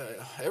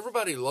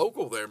 everybody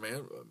local there,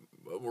 man,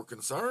 were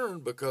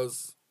concerned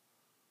because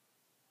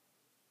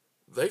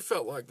they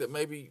felt like that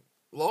maybe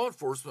law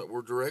enforcement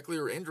were directly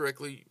or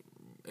indirectly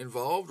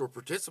involved or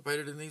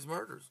participated in these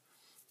murders.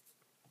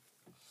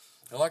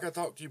 And like I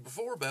talked to you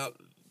before about,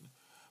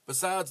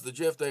 besides the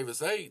Jeff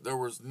Davis 8, there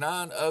was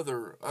 9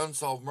 other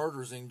unsolved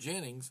murders in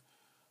Jennings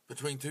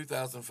between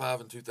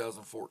 2005 and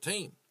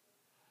 2014.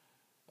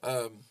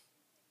 The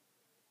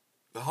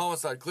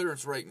homicide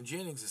clearance rate in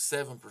Jennings is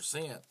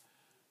 7%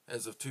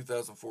 as of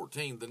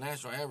 2014. The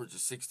national average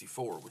is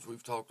 64, which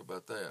we've talked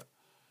about that.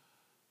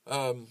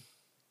 And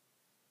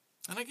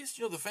I guess,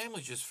 the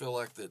families just feel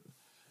like that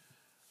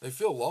they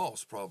feel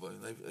lost, probably.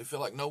 They feel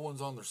like no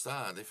one's on their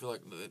side. They feel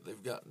like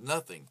they've got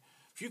nothing.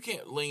 If you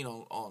can't lean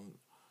on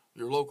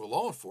your local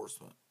law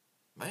enforcement,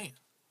 man,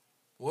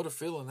 what a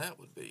feeling that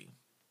would be.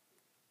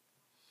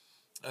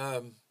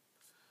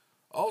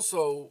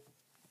 Also,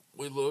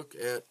 we look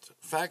at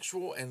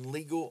factual and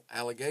legal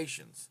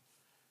allegations.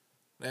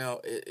 Now,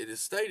 it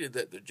is stated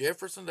that the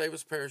Jefferson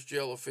Davis Parish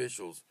Jail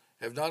officials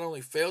have not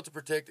only failed to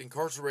protect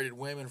incarcerated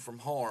women from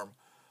harm,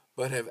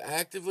 but have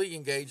actively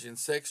engaged in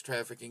sex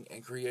trafficking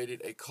and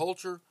created a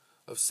culture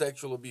of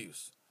sexual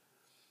abuse.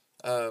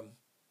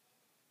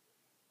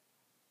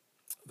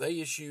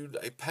 They issued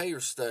a pay or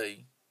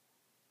stay,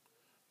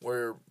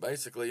 where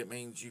basically it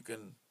means you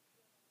can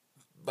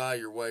pay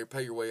your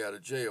way out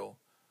of jail.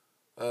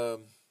 The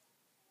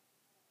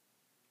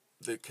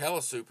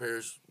Kalamazoo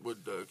Parish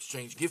would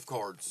exchange gift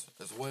cards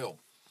as well.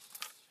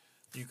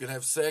 You can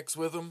have sex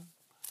with them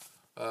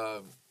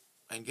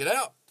and get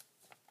out.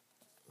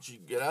 You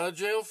can get out of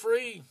jail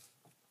free.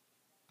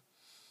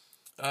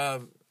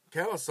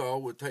 Kalamazoo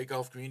would take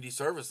off community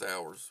service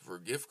hours for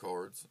gift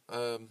cards.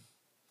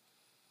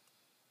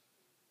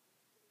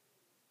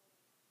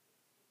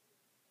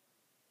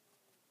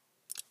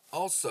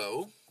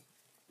 Also,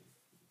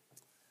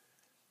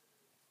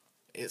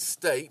 it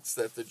states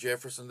that the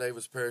Jefferson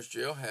Davis Parish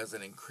Jail has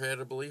an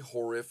incredibly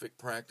horrific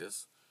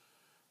practice.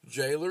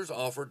 Jailers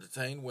offer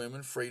detained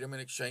women freedom in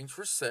exchange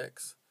for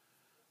sex.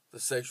 The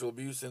sexual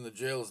abuse in the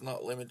jail is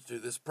not limited to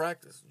this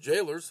practice.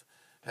 Jailers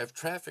have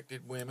trafficked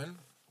women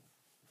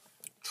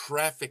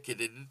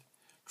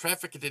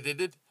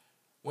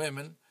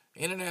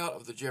in and out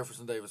of the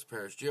Jefferson Davis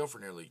Parish Jail for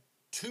nearly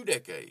 2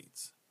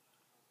 decades.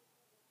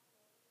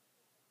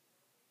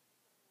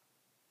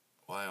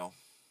 Wow.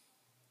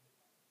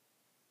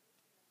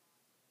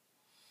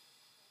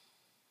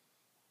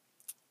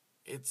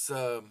 It's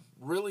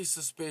really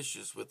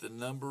suspicious with the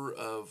number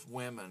of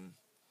women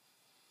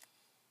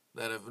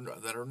that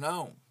are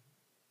known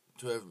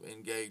to have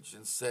engaged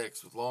in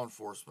sex with law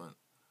enforcement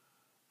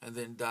and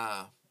then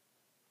die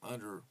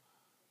under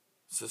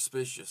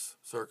suspicious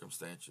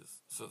circumstances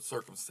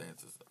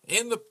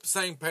in the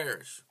same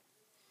parish.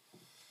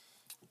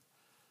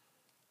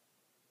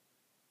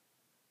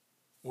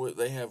 Where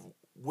they have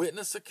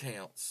witness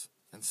accounts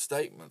and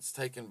statements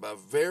taken by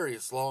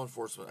various law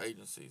enforcement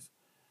agencies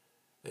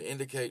that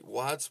indicate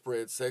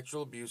widespread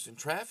sexual abuse and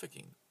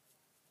trafficking.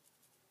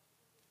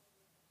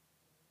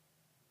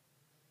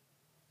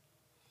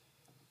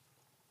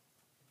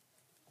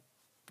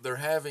 They're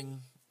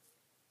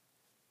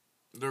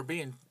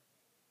being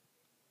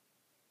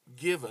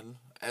given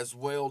as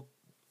well.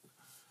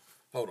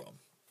 Hold on.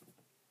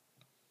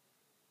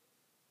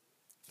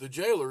 The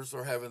jailers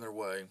are having their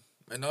way,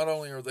 and not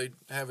only are they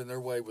having their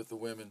way with the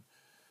women,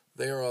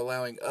 they are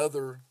allowing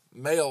other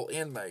male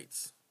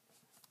inmates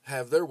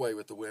have their way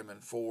with the women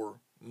for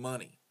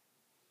money.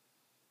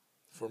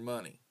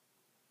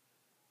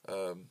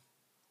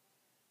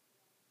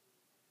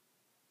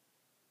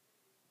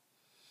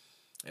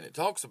 And it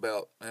talks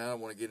about, and I don't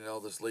want to get into all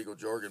this legal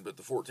jargon, but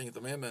the 14th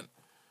Amendment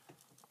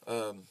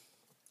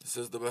It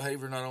says the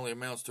behavior not only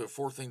amounts to a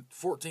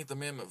 14th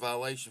Amendment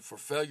violation for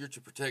failure to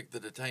protect the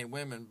detained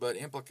women, but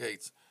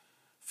implicates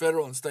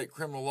federal and state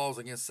criminal laws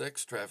against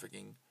sex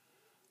trafficking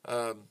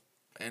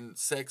and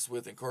sex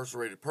with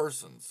incarcerated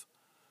persons.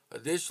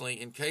 Additionally,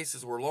 in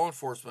cases where law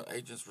enforcement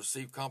agents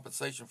receive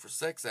compensation for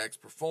sex acts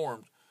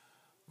performed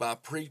by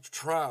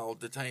pre-trial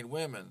detained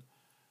women,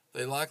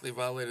 they likely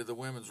violated the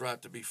women's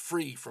right to be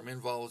free from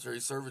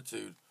involuntary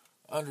servitude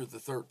under the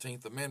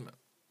 13th Amendment.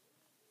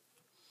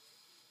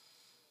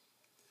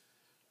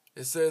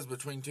 It says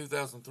between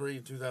 2003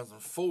 and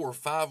 2004,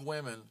 5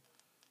 women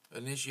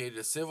initiated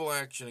a civil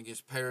action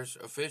against parish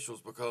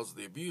officials because of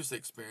the abuse they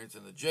experienced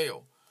in the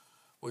jail,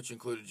 which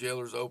included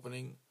jailers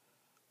openly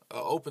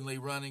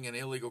running an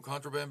illegal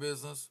contraband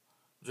business,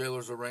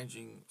 jailers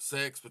arranging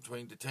sex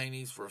between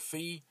detainees for a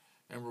fee,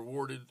 and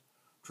rewarded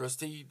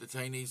trustee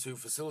detainees who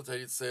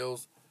facilitated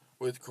sales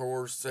with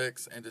coerced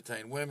sex and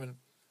detained women.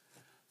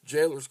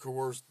 Jailers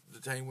coerced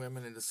detained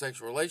women into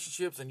sexual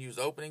relationships and used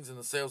openings in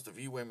the cells to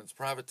view women's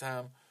private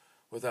time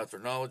without their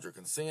knowledge or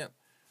consent.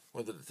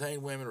 When the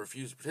detained women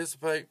refused to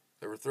participate,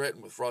 they were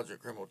threatened with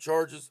fraudulent criminal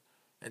charges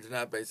and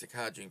denied basic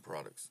hygiene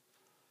products.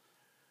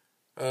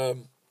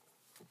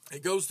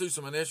 It goes through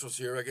some initials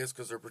here, I guess,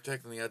 because they're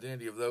protecting the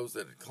identity of those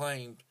that had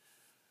claimed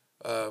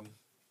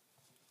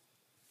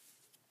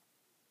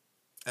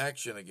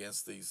action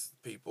against these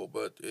people.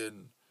 But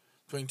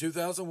between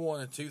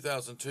 2001 and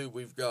 2002,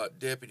 we've got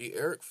Deputy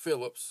Eric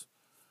Phillips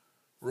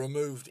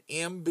removed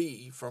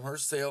MB from her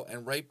cell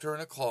and raped her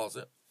in a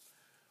closet.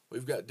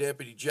 We've got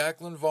Deputy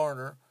Jacqueline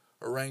Varner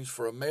arranged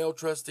for a male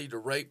trustee to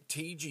rape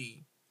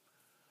TG.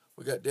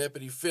 We got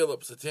Deputy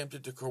Phillips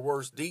attempted to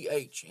coerce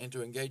DH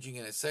into engaging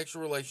in a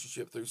sexual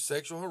relationship through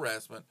sexual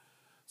harassment,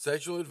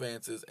 sexual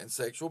advances, and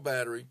sexual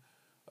battery,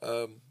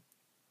 and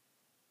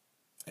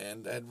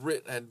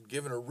had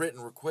given a written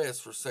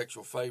request for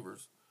sexual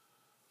favors.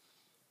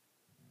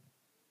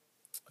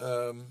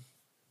 And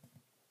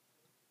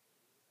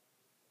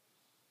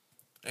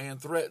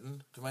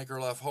threatened to make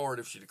her life hard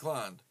if she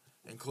declined,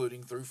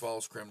 including through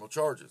false criminal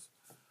charges.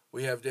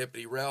 We have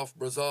Deputy Ralph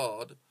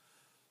Brazad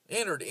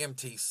entered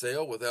MT's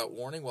cell without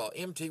warning while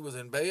MT was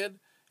in bed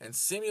and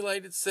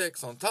simulated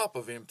sex on top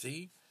of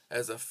MT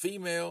as a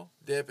female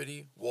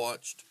deputy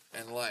watched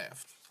and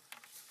laughed.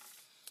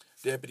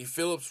 Deputy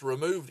Phillips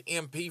removed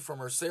MP from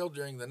her cell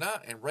during the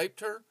night and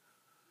raped her.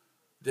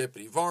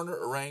 Deputy Varner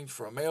arranged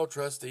for a male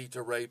trustee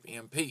to rape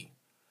MP.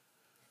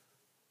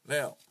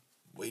 Now,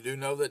 we do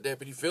know that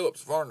Deputy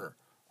Phillips, Varner,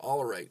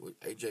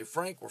 A.J.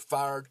 Frank were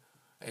fired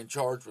and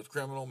charged with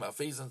criminal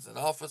malfeasance in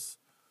office.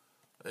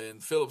 In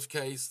Phillips'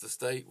 case, the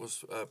state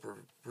was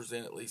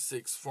present at least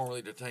 6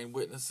 formerly detained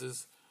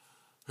witnesses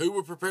who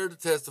were prepared to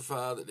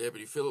testify that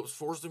Deputy Phillips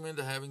forced them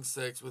into having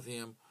sex with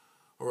him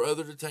or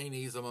other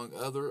detainees, among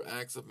other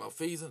acts of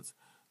malfeasance.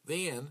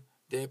 Then,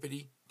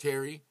 Deputy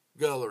Terry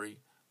Gullery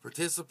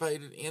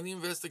participated in the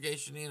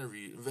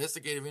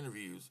investigative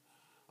interviews.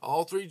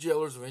 All 3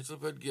 jailers eventually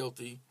pled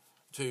guilty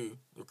to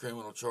the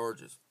criminal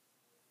charges.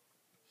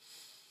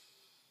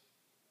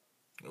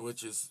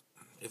 Which is,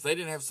 if they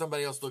didn't have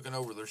somebody else looking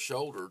over their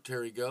shoulder,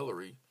 Terry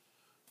Gullery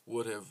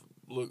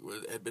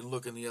had been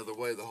looking the other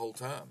way the whole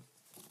time.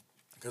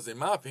 Because in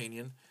my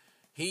opinion,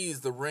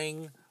 he's the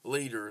ring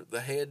leader,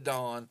 the head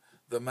don,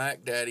 the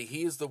Mac Daddy.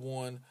 He is the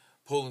one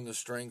pulling the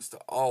strings to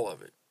all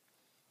of it.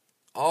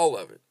 All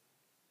of it.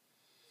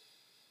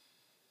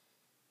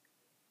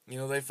 You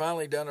know, they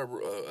finally done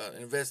an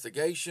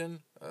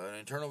investigation, an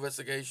internal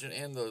investigation,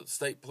 and the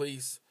state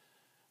police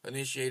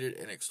initiated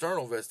an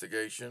external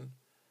investigation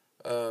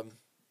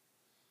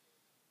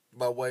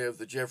by way of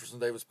the Jefferson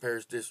Davis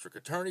Parish District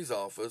Attorney's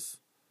Office.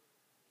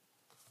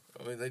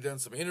 I mean, they've done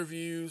some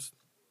interviews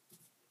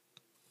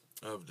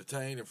of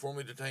detained and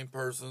formerly detained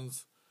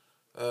persons.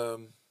 They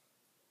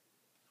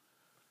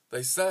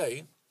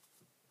say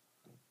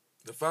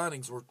the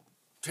findings were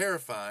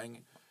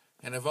terrifying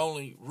and have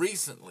only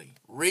recently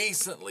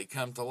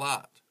come to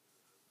light.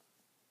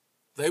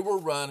 They were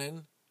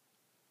running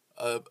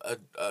a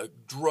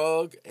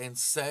drug and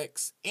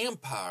sex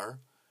empire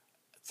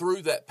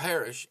through that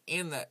parish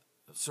in that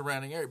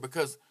surrounding area,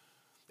 because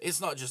it's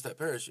not just that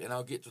parish, and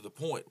I'll get to the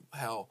point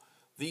how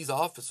these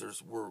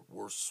officers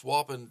were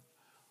swapping.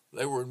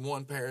 They were in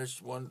one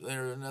parish,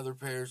 they're in another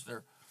parish, and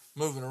they're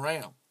moving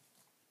around.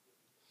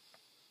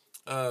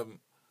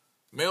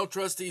 Male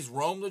trustees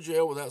roamed the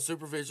jail without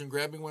supervision,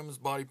 grabbing women's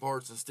body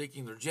parts and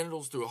sticking their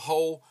genitals through a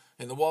hole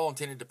in the wall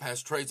intended to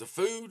pass trays of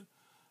food.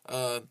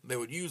 They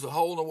would use a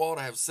hole in the wall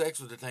to have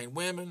sex with detained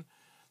women.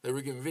 They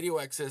were given video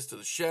access to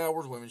the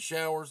showers, women's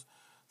showers.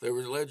 They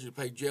were alleged to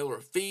pay jailer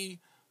a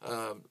fee.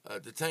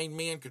 Detained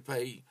men could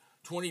pay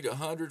 $20 to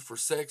 $100 for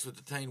sex with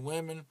detained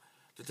women.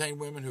 Detained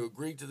women who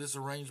agreed to this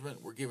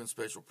arrangement were given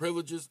special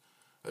privileges.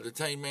 A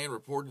detained man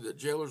reported that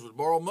jailers would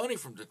borrow money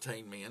from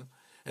detained men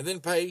and then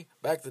pay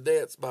back the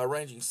debts by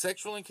arranging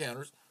sexual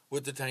encounters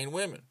with detained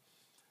women.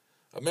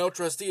 A male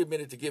trustee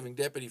admitted to giving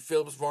Deputy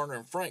Phillips, Varner,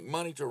 and Frank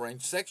money to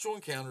arrange sexual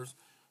encounters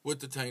with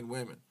detained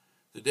women.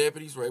 The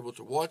deputies were able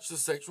to watch the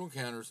sexual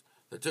encounters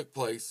that took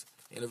place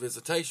in a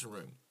visitation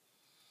room.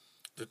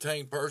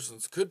 Detained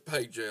persons could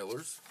pay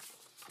jailers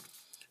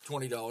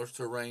 $20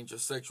 to arrange a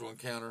sexual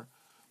encounter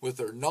with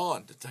their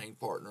non-detained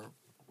partner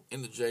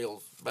in the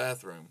jail's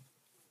bathroom.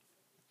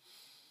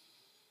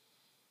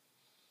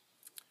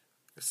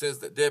 It says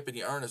that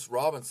Deputy Ernest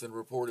Robinson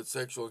reported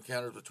sexual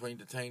encounters between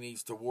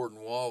detainees to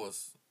Warden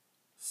Wallace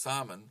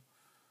Simon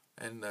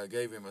and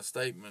gave him a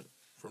statement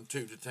from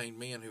 2 detained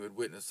men who had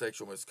witnessed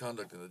sexual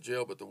misconduct in the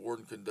jail, but the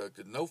warden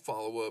conducted no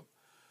follow-up.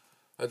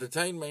 A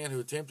detained man who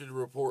attempted to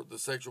report the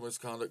sexual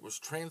misconduct was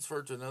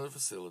transferred to another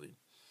facility.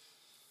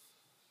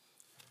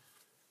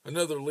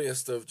 Another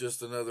list of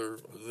just another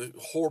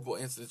horrible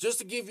incidents, just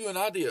to give you an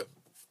idea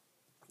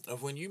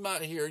of when you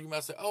might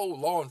say, oh,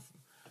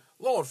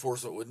 law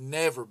enforcement would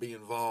never be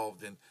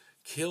involved in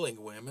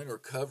killing women or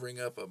covering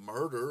up a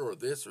murder or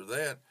this or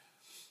that.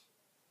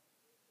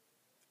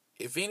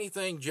 If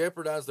anything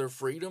jeopardized their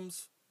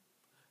freedoms,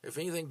 if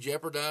anything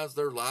jeopardized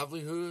their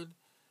livelihood,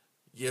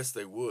 yes,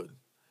 they would.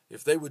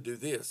 If they would do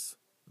this,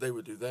 they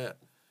would do that.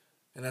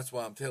 And that's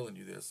why I'm telling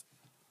you this.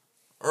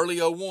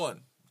 Early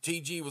 01,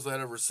 TG was led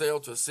out of her cell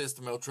to assist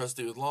the male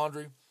trustee with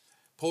laundry,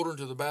 pulled her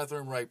into the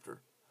bathroom, raped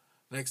her.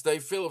 Next day,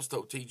 Phillips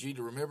told TG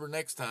to remember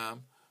next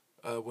time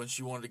when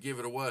she wanted to give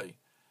it away.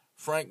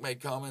 Frank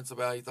made comments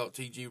about how he thought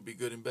TG would be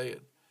good in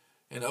bed.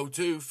 In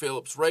 02,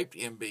 Phillips raped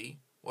MB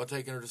while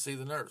taking her to see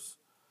the nurse.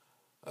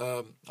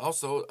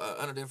 Also,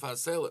 unidentified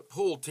cellmate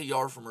pulled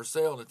TR from her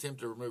cell and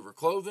attempted to remove her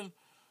clothing.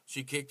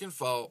 She kicked and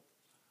fought.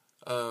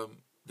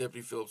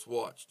 Deputy Phillips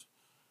watched.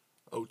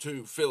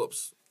 02,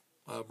 Phillips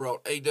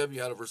brought AW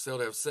out of her cell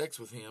to have sex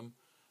with him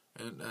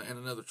and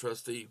another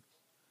trustee.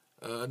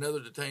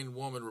 Another detained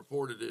woman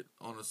reported it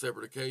on a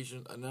separate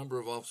occasion. A number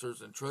of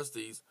officers and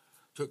trustees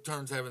took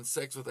turns having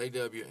sex with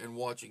AW and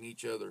watching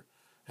each other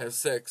have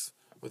sex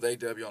with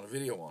AW on a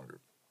video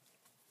monitor.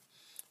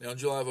 Now, in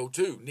July of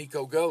 02,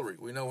 Nico Gullery,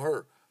 we know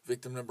her,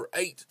 victim number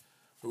 8,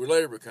 who would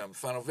later become the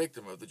final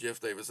victim of the Jeff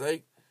Davis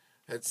 8,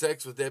 had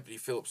sex with Deputy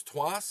Phillips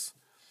twice.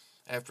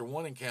 After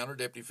one encounter,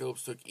 Deputy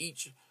Phillips took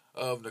each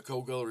of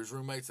Nicole Gullery's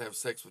roommates to have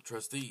sex with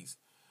trustees.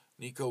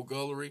 Nico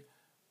Gullery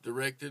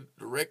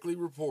directly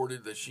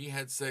reported that she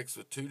had sex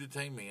with 2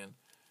 detained men.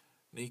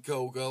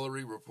 Nico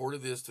Gullery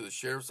reported this to the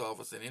sheriff's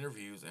office in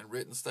interviews and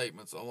written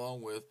statements,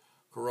 along with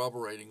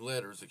corroborating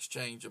letters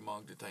exchanged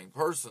among detained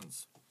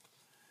persons.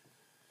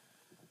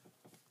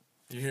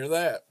 You hear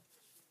that?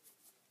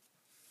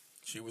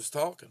 She was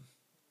talking.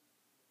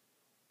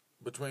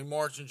 Between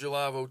March and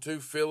July of 02,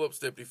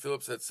 Deputy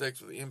Phillips had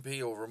sex with the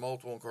MP over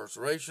multiple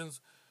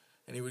incarcerations,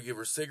 and he would give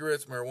her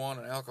cigarettes, marijuana,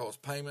 and alcohol as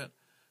payment.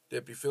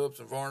 Deputy Phillips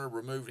and Varner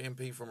removed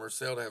MP from her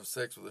cell to have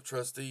sex with a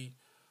trustee.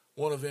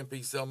 One of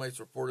MP's cellmates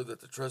reported that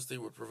the trustee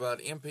would provide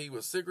MP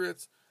with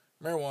cigarettes,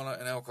 marijuana,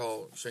 and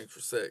alcohol in exchange for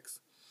sex.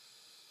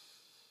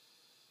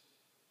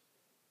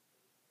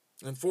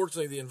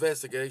 Unfortunately, the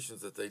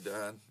investigations that they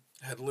done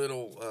had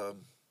little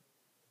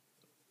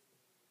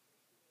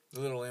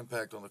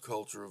impact on the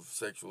culture of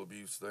sexual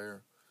abuse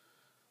there.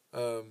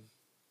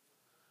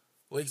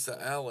 Lisa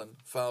Allen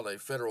filed a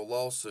federal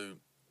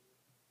lawsuit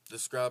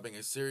describing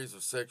a series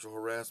of sexual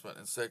harassment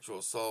and sexual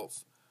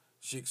assaults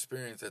she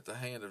experienced at the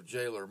hand of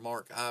jailer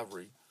Mark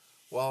Ivory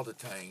while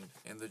detained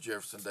in the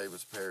Jefferson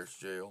Davis Parish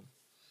Jail.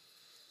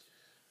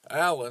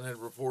 Allen had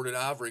reported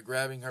Ivory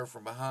grabbing her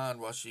from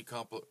behind while she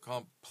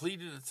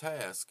completed a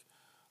task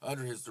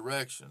under his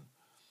direction,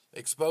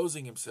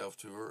 exposing himself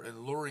to her and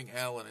luring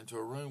Allen into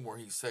a room where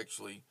he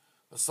sexually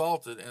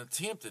assaulted and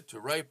attempted to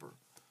rape her.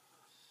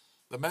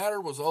 The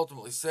matter was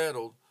ultimately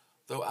settled,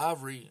 though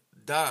Ivory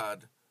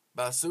died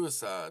by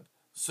suicide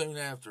soon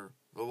after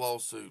the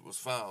lawsuit was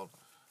filed.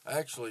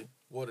 Actually,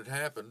 what had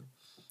happened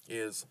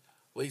is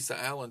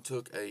Lisa Allen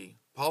took a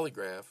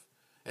polygraph,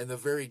 and the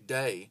very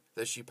day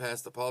that she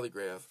passed the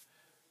polygraph,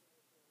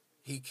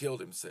 he killed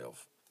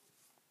himself,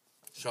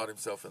 shot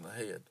himself in the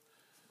head.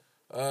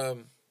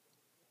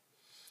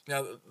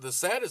 Now, the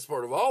saddest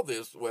part of all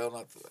this,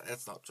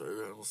 that's not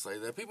true. I don't say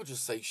that. People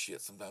just say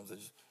shit sometimes.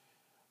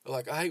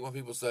 I hate when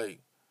people say,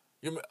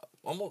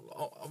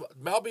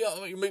 I'll be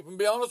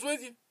honest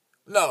with you.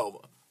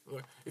 No.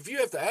 If you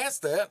have to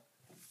ask that,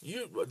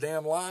 you a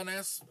damn lying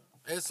ass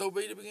SOB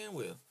to begin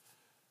with.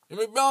 You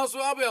may be honest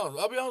with you?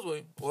 I'll be honest with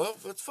you. Well,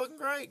 that's fucking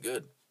great.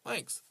 Good.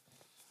 Thanks.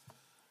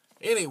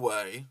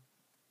 Anyway,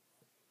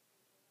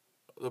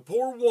 the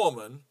poor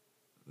woman,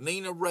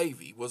 Nina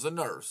Ravey, was a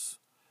nurse,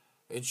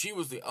 and she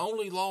was the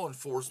only law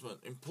enforcement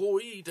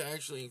employee to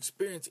actually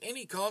experience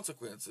any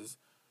consequences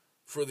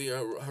for the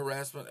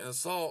harassment and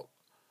assault,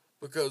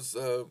 because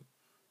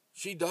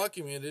she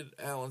documented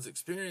Allen's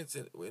experience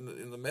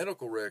in the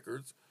medical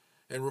records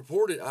and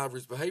reported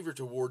Ivory's behavior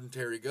to Warden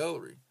Terry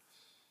Gullery.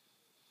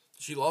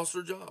 She lost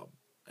her job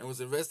and was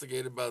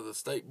investigated by the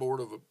state board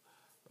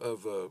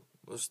of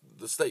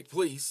the state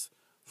police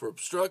for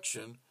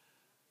obstruction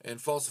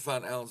and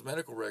falsifying Allen's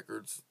medical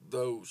records.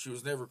 Though she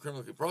was never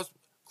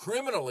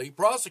criminally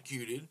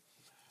prosecuted,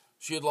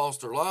 she had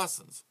lost her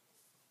license,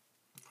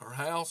 her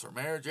house, her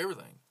marriage,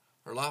 everything.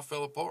 Her life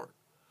fell apart.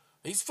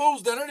 These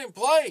fools down there didn't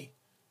play.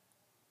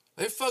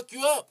 They fuck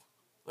you up.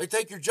 They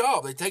take your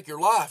job. They take your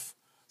life.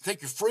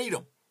 take your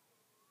freedom.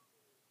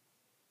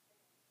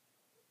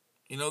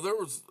 You know, there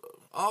was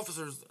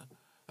officers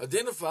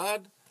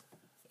identified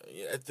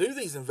through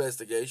these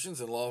investigations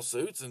and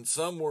lawsuits, and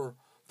some were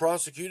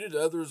prosecuted,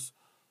 others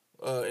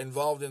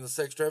involved in the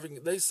sex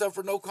trafficking. They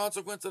suffered no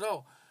consequence at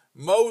all.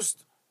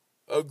 Most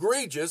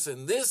egregious,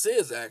 and this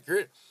is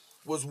accurate,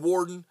 was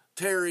Warden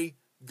Terry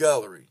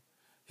Gullery.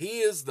 He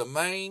is the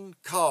main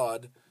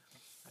cod.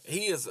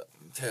 He is,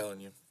 I'm telling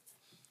you.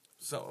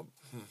 So,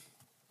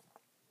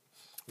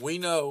 we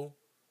know,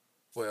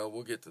 well,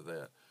 we'll get to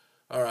that.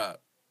 All right.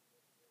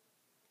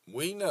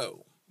 We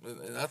know,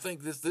 and I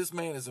think this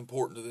man is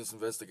important to this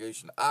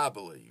investigation, I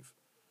believe.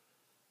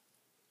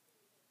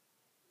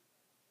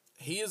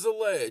 He is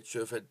alleged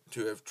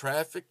to have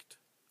trafficked,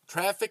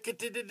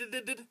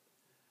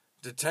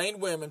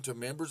 detained women to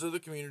members of the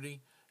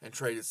community, and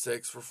traded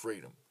sex for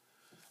freedom.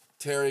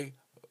 Terry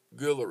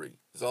Gullery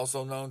is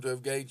also known to have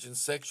engaged in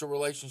sexual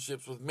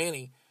relationships with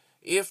many,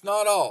 if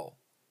not all,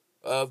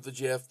 of the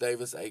Jeff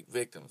Davis 8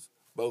 victims,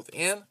 both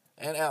in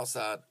and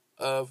outside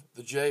of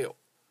the jail.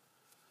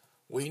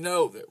 We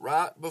know that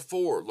right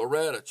before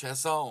Loretta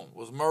Chasson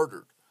was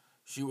murdered,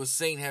 she was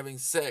seen having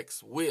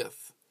sex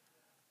with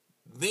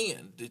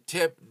then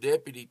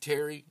Deputy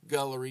Terry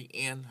Gullery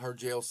in her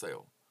jail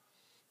cell.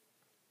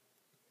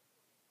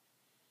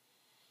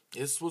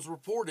 This was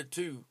reported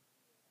to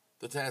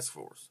the task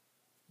force.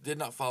 Did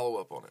not follow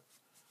up on it.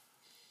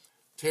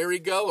 Terry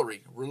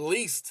Gullery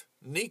released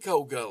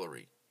Nico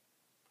Gullery,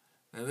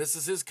 now this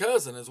is his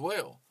cousin as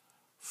well,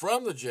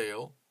 from the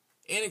jail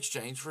in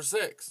exchange for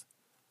sex.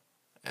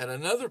 At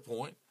another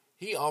point,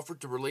 he offered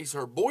to release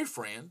her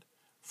boyfriend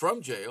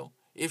from jail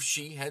if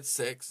she had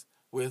sex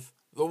with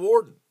the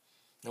warden.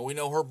 Now we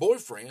know her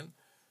boyfriend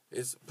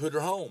is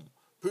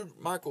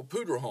Michael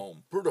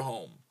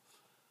Puderholm.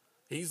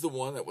 He's the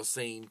one that was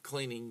seen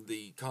cleaning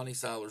the Connie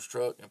Seiler's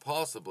truck and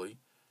possibly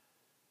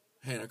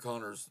Hannah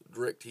Connor's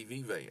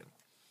DirecTV van.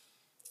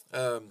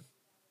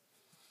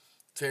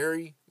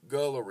 Terry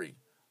Gullery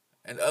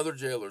and other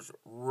jailers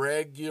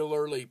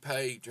regularly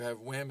paid to have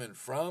women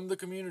from the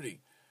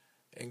community,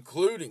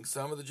 including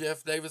some of the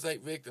Jeff Davis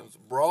 8 victims,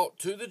 brought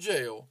to the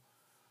jail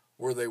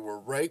where they were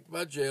raped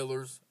by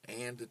jailers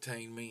and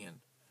detained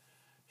men.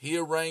 He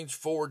arranged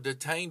for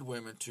detained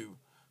women to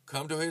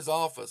come to his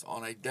office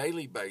on a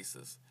daily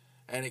basis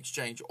and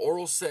exchange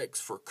oral sex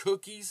for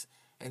cookies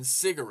and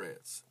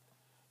cigarettes.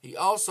 He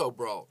also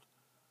brought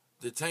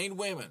detained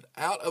women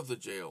out of the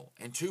jail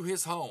and to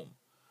his home,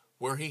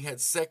 where he had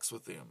sex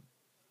with them.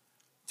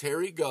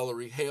 Terry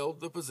Gullery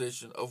held the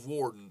position of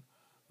warden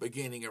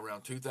beginning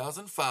around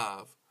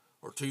 2005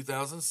 or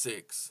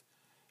 2006,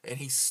 and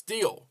he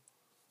still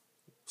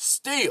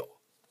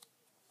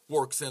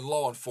works in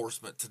law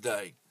enforcement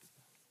today.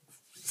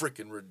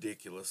 Freaking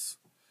ridiculous.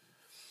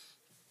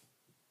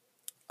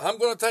 I'm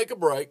going to take a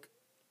break,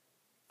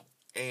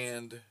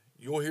 and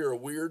you'll hear a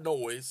weird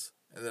noise,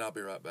 and then I'll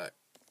be right back.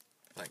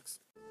 Thanks.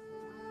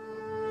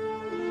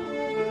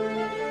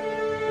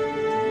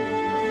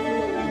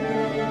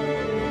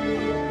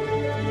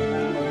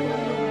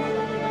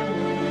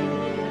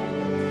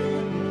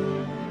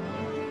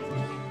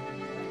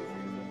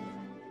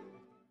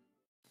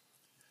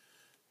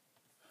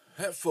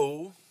 That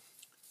fool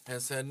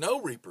has had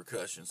no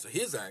repercussions to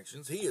his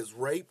actions. He has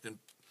raped and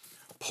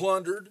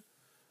plundered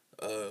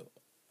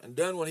and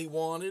done what he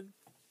wanted,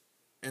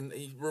 and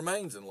he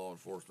remains in law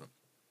enforcement.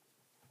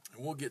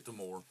 And we'll get to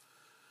more.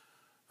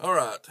 All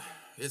right.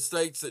 It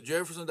states that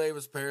Jefferson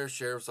Davis Parish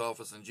Sheriff's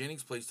Office and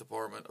Jennings Police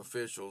Department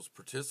officials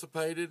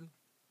participated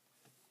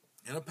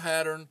in a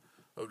pattern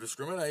of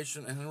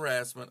discrimination and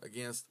harassment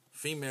against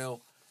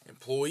female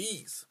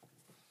employees.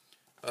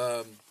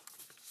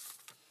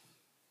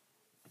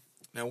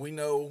 Now, we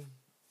know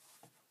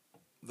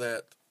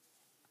that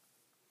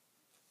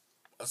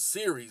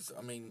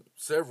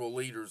several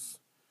leaders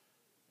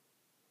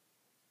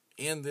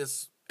in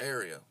this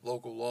area,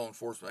 local law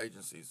enforcement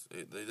agencies,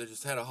 they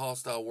just had a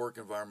hostile work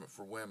environment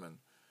for women,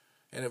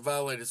 and it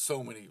violated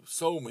so many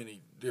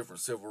different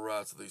civil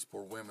rights of these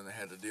poor women that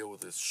had to deal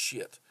with this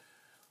shit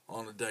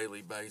on a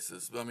daily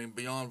basis. I mean,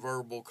 beyond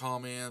verbal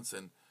comments,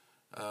 and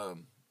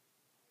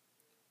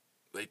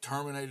they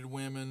terminated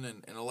women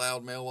and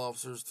allowed male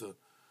officers to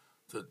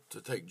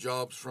take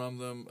jobs from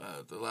them,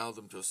 to allow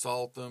them to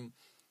assault them.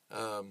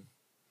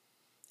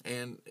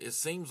 And it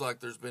seems like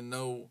there's been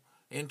no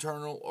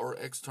internal or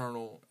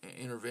external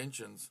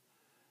interventions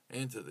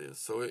into this.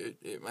 So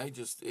it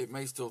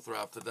may still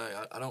thrive today.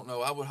 I don't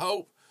know. I would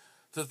hope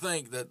to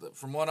think that,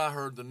 from what I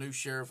heard, the new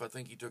sheriff, I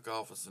think he took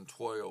office in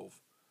 2012.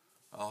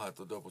 I'll have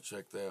to double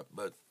check that.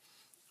 But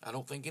I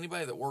don't think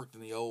anybody that worked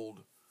in the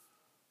old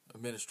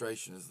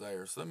administration is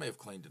there. So they may have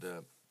cleaned it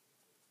up.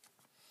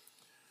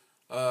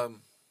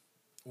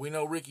 We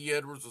know Ricky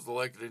Edwards was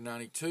elected in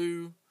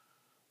 92,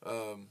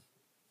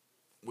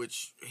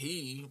 which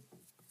he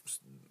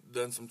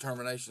done some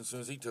termination as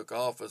soon as he took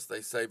office,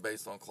 they say,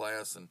 based on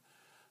class and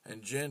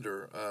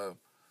gender.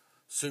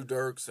 Sue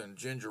Dirks and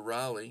Ginger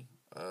Riley,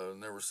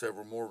 and there were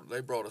several more,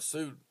 they brought a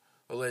suit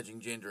alleging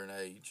gender and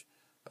age.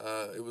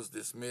 It was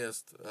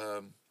dismissed.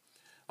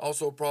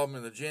 Also a problem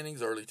in the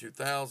Jennings, early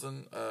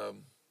 2000.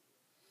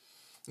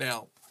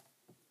 Now,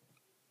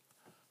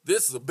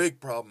 this is a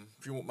big problem,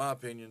 if you want my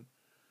opinion.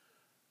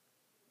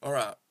 All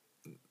right.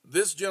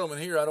 This gentleman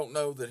here, I don't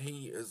know that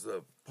he is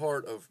a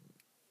part of,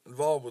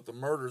 involved with the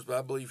murders, but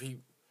I believe he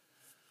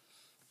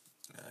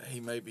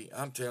may be.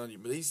 I'm telling you,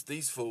 but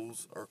these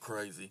fools are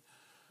crazy.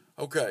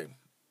 Okay.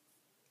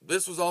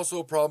 This was also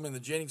a problem in the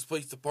Jennings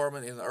Police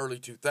Department in the early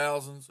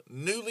 2000s.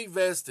 Newly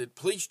vested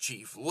police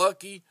chief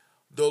Lucky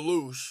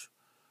Delouche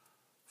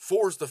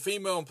forced a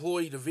female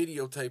employee to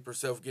videotape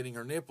herself getting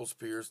her nipples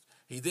pierced.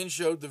 He then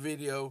showed the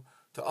video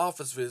to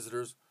office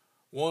visitors.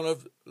 One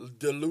of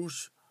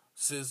Delouche's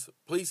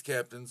police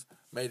captains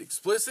made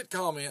explicit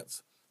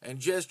comments and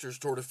gestures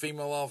toward a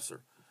female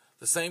officer.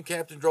 The same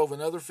captain drove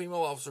another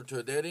female officer to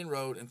a dead-end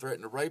road and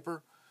threatened to rape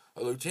her.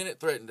 A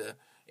lieutenant threatened to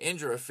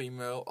injure a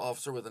female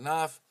officer with a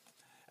knife.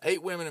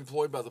 8 women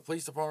employed by the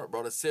police department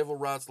brought a civil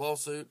rights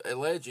lawsuit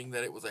alleging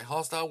that it was a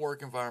hostile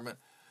work environment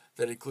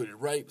that included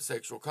rape,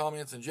 sexual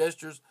comments and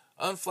gestures,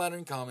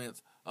 unflattering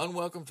comments,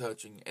 unwelcome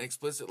touching, and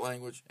explicit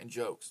language and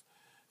jokes.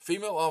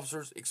 Female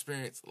officers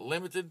experienced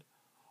limited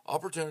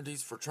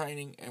opportunities for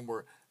training and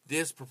were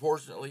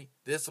disproportionately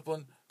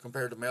disciplined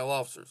compared to male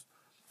officers.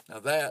 Now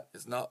that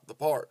is not the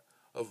part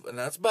of, and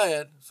that's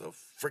bad, so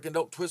freaking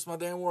don't twist my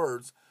damn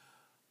words,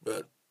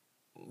 but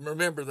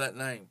remember that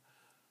name.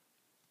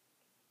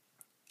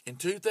 In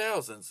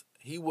 2000s,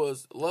 he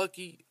was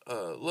Lucky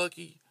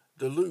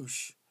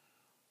Delouche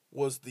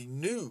was the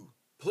new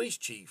police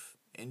chief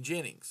in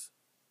Jennings.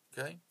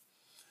 Okay?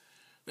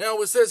 Now,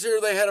 it says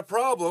here they had a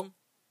problem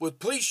with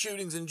police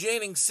shootings in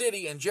Jennings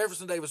City and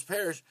Jefferson Davis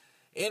Parish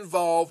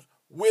involved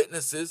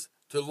witnesses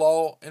to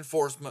law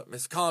enforcement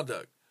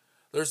misconduct.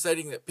 They're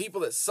stating that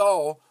people that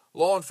saw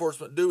law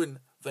enforcement doing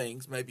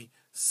things, maybe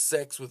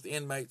sex with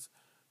inmates,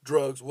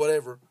 drugs,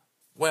 whatever,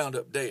 wound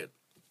up dead.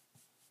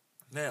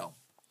 Now,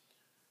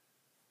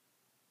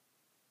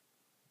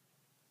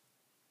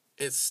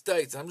 it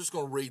states, I'm just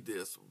going to read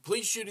this,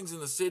 police shootings in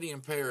the city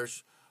and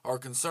parish are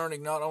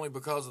concerning not only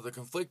because of the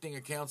conflicting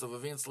accounts of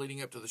events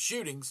leading up to the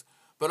shootings,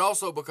 but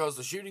also because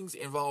the shootings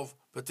involve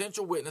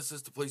potential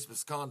witnesses to police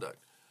misconduct.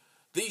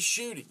 These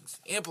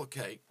shootings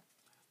implicate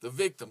the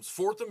victim's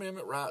Fourth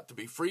Amendment right to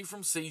be free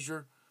from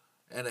seizure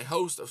and a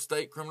host of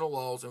state criminal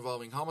laws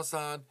involving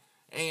homicide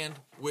and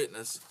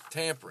witness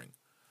tampering.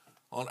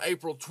 On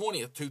April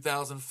 20th,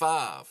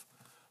 2005,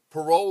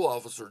 parole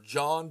officer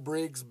John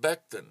Briggs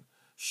Beckton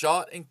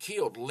shot and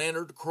killed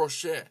Leonard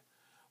Crochet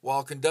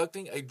while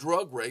conducting a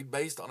drug raid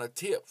based on a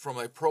tip from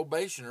a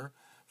probationer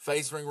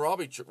facing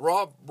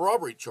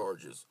robbery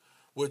charges,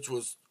 which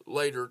was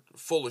later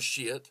full of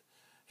shit.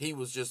 He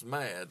was just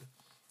mad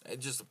and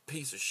just a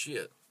piece of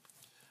shit.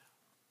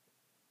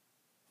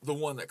 The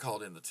one that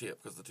called in the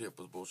tip, because the tip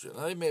was bullshit.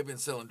 Now, they may have been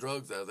selling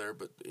drugs out of there,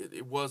 but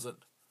it wasn't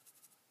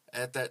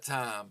at that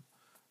time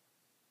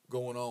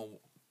going on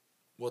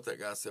what that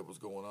guy said was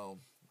going on.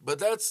 But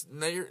that's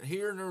neither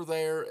here nor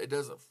there. It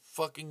doesn't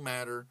fucking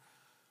matter.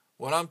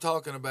 What I'm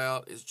talking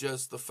about is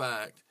just the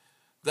fact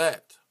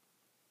that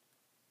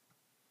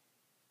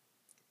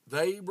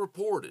they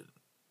reported,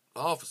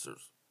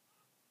 officers,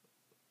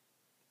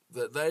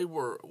 that they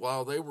were,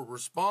 while they were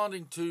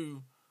responding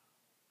to,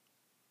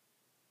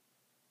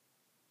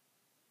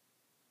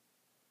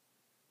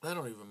 that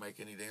don't even make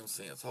any damn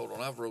sense. Hold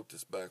on, I've wrote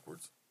this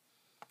backwards.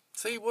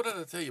 See, what did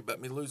I tell you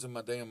about me losing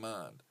my damn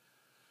mind?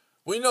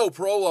 We know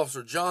parole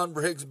officer John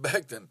Briggs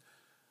Beckton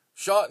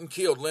shot and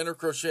killed Leonard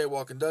Crochet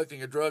while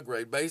conducting a drug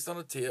raid based on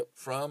a tip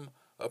from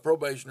a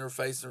probationer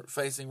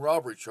facing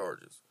robbery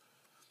charges.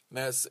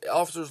 Now,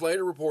 officers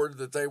later reported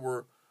that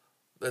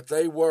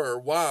they were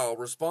while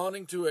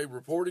responding to a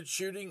reported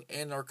shooting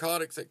and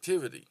narcotics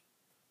activity.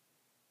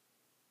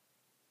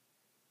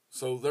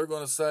 So they're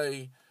going to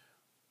say,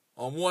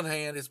 on one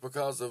hand, it's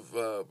because of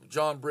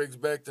John Briggs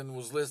Beckton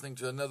was listening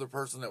to another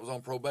person that was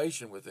on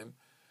probation with him.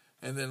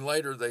 And then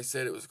later they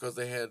said it was because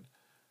they had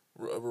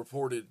a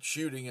reported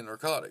shooting and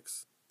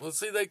narcotics. Well,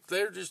 see,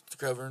 they're just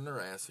covering their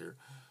ass here.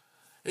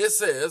 It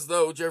says,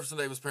 though Jefferson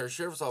Davis Parish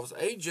Sheriff's Office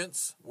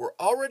agents were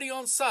already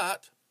on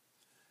site,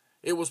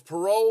 it was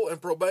parole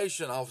and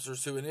probation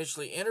officers who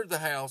initially entered the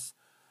house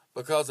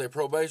because a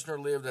probationer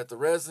lived at the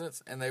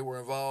residence and they were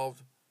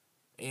involved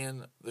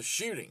in the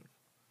shooting.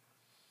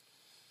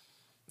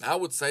 I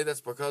would say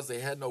that's because they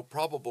had no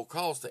probable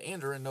cause to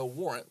enter and no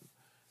warrant.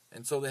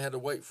 And so they had to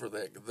wait for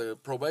the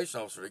probation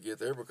officer to get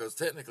there because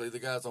technically the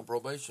guy's on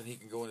probation. He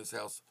can go in his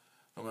house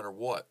no matter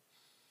what.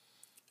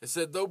 It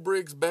said, though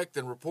Briggs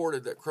Beckton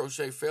reported that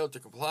Crochet failed to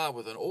comply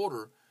with an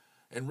order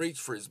and reached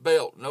for his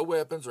belt, no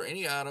weapons or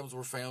any items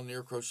were found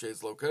near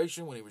Crochet's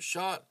location when he was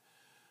shot.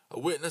 A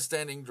witness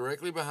standing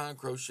directly behind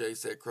Crochet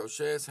said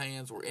Crochet's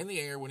hands were in the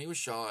air when he was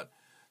shot,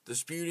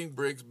 disputing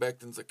Briggs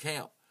Beckton's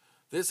account.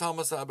 This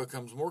homicide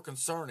becomes more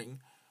concerning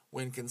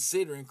when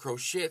considering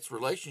Crochet's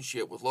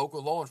relationship with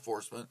local law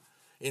enforcement.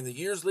 In the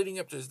years leading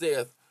up to his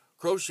death,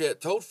 Crochet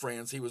told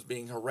friends he was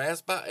being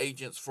harassed by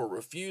agents for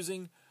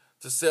refusing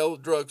to sell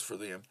drugs for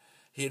them.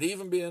 He had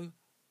even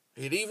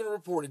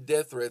reported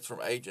death threats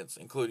from agents,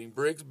 including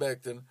Briggs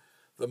Beckton,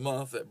 the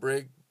month that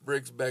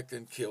Briggs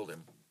Becton killed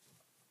him.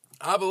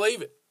 I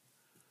believe it.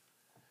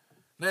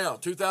 Now,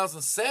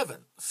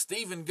 2007,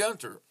 Stephen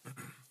Gunter,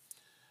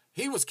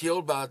 he was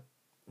killed by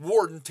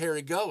Warden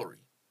Terry Gullery.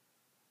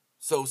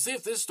 So see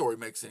if this story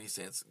makes any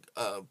sense.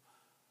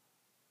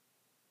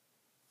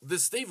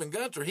 This Stephen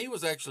Gunter, he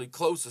was actually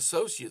close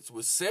associates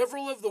with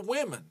several of the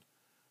women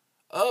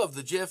of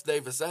the Jeff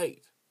Davis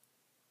 8.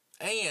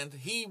 And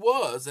he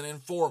was an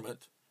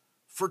informant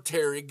for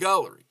Terry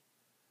Gullery.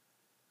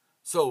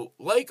 So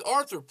Lake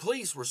Arthur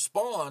police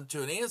respond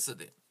to an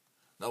incident.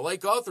 Now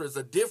Lake Arthur is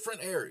a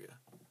different area.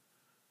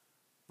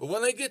 But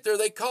when they get there,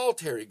 they call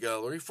Terry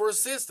Gullery for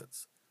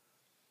assistance.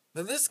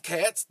 Now this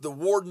cat's the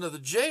warden of the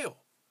jail,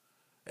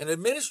 an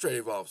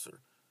administrative officer.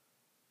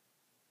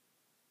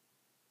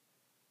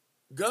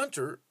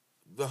 Gunter,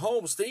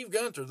 Steve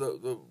Gunter,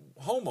 the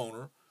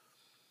homeowner,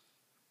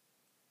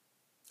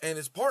 and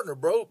his partner,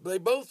 they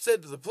both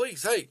said to the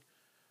police, hey,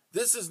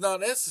 this is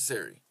not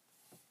necessary.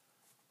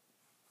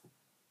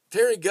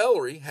 Terry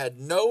Gullery had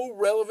no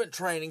relevant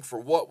training for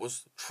what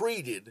was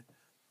treated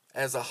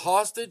as a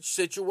hostage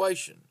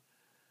situation,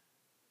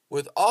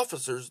 with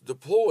officers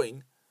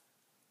deploying,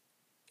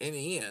 in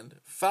the end,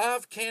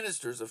 5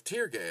 canisters of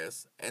tear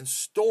gas and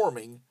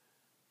storming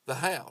the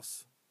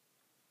house.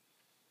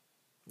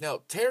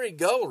 Now, Terry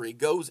Gullery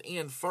goes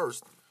in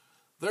first.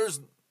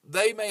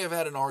 They may have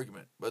had an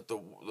argument, but the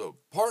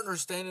partner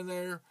standing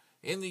there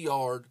in the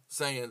yard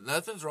saying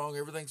nothing's wrong,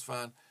 everything's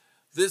fine.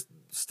 This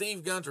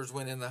Steve Gunter's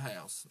went in the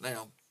house.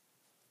 Now,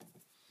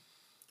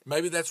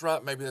 maybe that's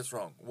right, maybe that's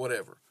wrong,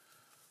 whatever.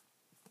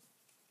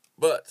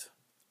 But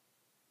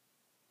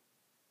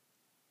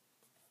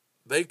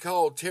they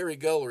called Terry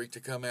Gullery to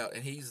come out,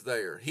 and he's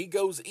there. He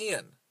goes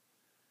in,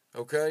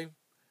 okay?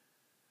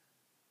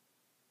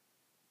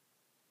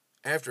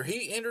 After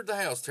he entered the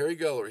house, Terry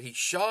Gullery, he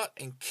shot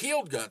and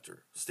killed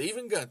Gunter,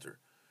 Stephen Gunter.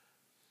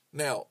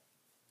 Now,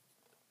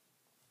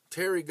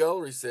 Terry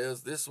Gullery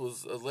says this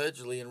was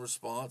allegedly in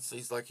response.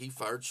 He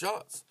fired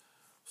shots.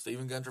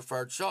 Stephen Gunter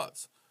fired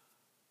shots.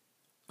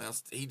 Now,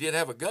 he did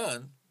have a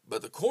gun,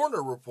 but the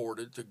coroner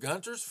reported to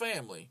Gunter's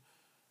family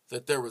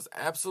that there was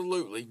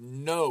absolutely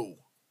no,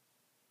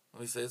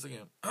 let me say this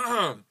again,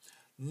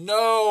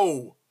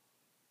 no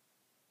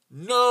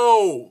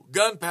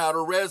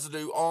gunpowder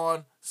residue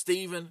on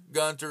Stephen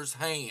Gunter's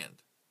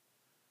hand.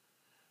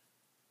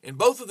 In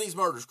both of these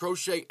murders,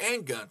 Crochet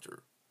and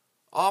Gunter,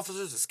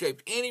 officers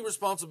escaped any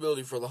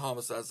responsibility for the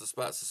homicides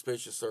despite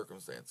suspicious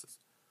circumstances.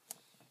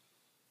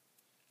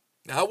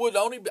 Now,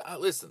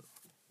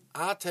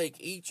 I take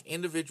each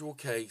individual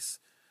case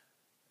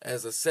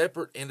as a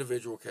separate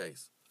individual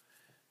case.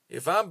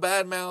 If I'm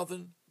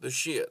bad-mouthing the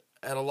shit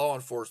out of law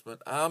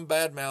enforcement, I'm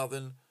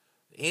bad-mouthing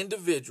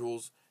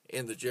individuals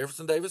in the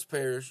Jefferson Davis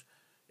Parish,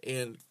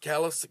 in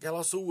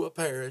Kalasua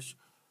Parish,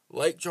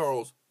 Lake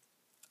Charles.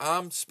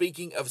 I'm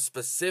speaking of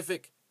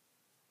specific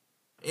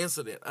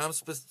incident. I'm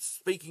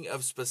speaking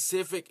of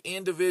specific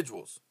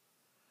individuals.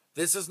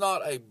 This is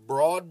not a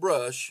broad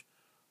brush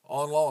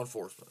on law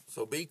enforcement.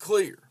 So be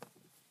clear.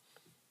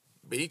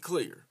 Be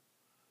clear.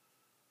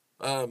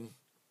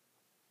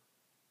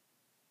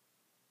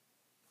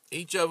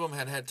 Each of them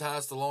had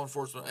ties to law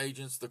enforcement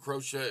agents.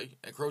 Crochet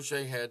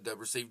had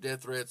received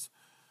death threats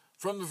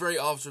from the very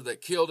officer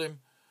that killed him.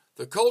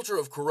 The culture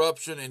of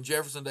corruption in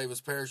Jefferson Davis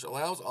Parish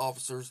allows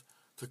officers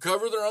to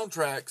cover their own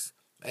tracks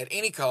at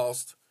any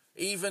cost,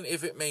 even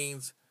if it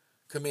means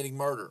committing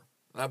murder.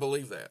 And I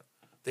believe that.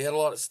 They had a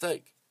lot at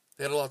stake.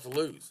 They had a lot to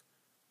lose.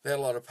 They had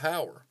a lot of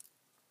power.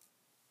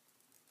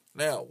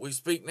 Now, we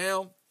speak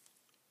now,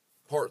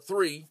 part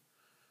 3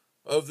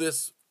 of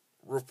this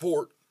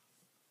report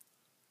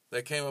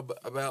that came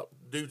about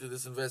due to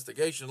this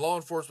investigation. Law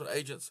enforcement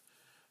agents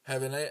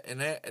have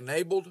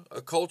enabled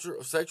a culture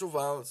of sexual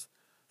violence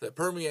that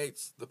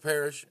permeates the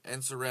parish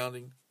and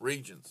surrounding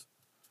regions.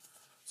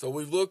 So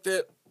we've looked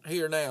at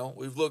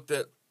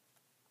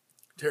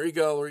Terry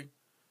Gullery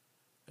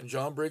and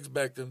John Briggs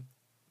Becton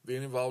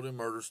being involved in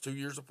murders 2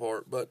 years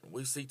apart, but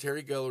we see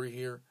Terry Gullery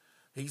here.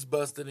 He's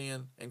busted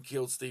in and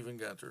killed Stephen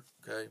Gunter,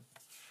 okay?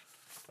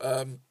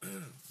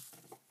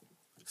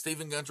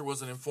 Stephen Gunter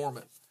was an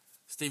informant.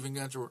 Stephen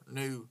Gunter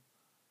knew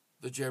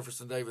the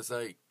Jefferson Davis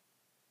 8.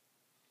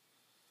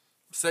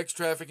 Sex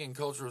trafficking and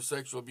culture of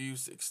sexual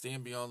abuse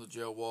extend beyond the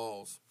jail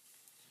walls.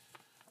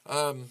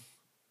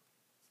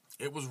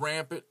 It was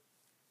rampant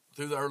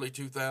through the early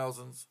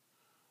 2000s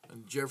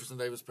in Jefferson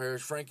Davis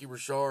Parish. Frankie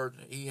Richard,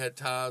 he had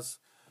ties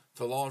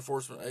to law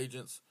enforcement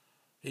agents.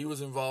 He was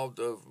involved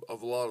of a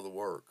lot of the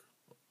work,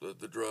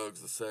 the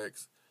drugs, the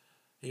sex.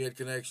 He had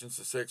connections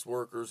to sex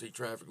workers. He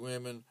trafficked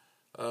women,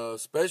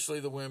 especially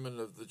the women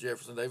of the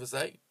Jefferson Davis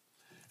 8.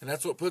 And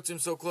that's what puts him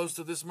so close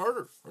to this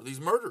murder, or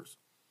these murders.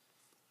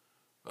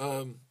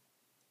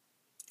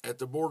 At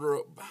the border,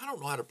 I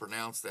don't know how to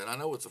pronounce that. I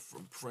know it's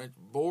from French,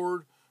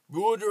 Boudreaux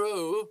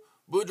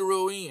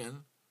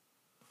Inn.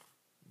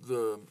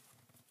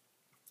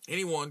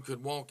 Anyone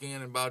could walk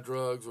in and buy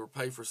drugs or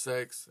pay for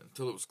sex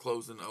until it was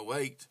closed in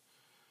 2008.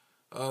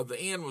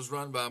 The inn was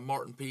run by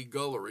Martin P.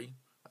 Gullery.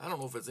 I don't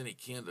know if it's any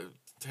kin to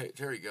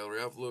Terry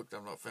Guillory. I've looked.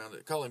 I've not found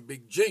it. Call him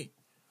Big G.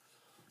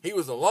 He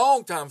was a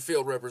longtime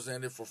field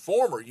representative for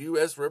former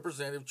U.S.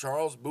 Representative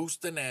Charles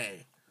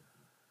Boustany.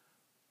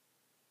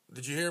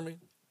 Did you hear me?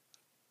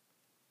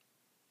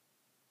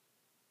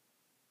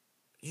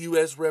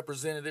 U.S.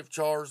 Representative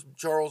Charles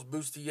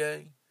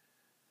Boustany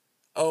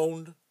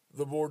owned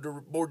the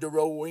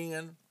Bordeaux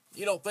Inn.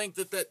 You don't think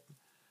that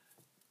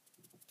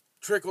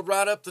trickled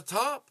right up the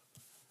top?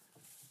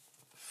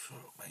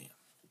 Oh, man.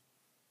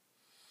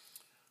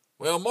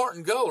 Well,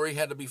 Martin Guillory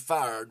had to be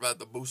fired by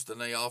the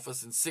Boustany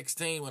office in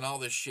 16 when all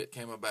this shit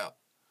came about.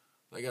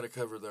 They got to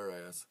cover their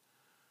ass.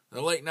 In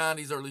the late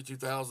 90s, early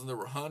 2000s, there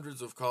were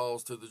hundreds of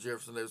calls to the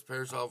Jefferson Davis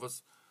Parish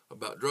office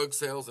about drug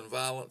sales and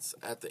violence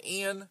at the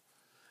inn,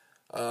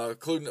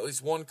 including at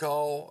least one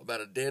call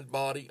about a dead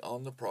body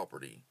on the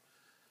property.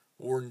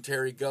 Warden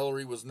Terry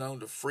Guillory was known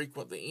to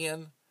frequent the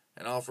inn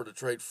and offer to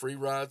trade free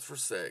rides for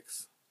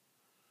sex.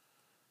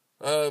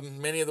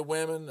 Many of the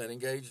women that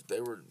engaged, they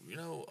were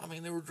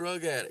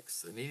drug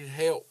addicts. They needed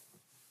help.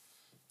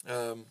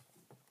 A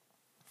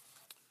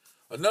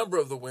number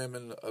of the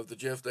women of the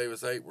Jeff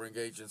Davis 8 were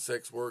engaged in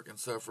sex work and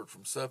suffered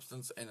from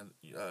substance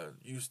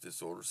abuse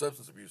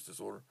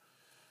disorder.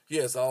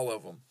 Yes, all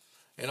of them.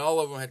 And all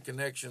of them had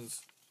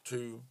connections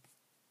to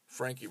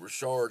Frankie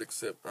Richard,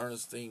 except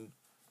Ernestine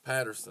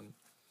Patterson,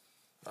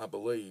 I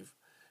believe.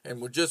 And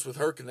with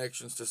her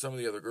connections to some of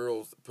the other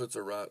girls, that puts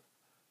her right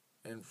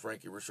in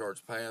Frankie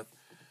Richard's path.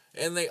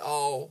 And they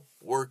all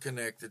were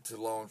connected to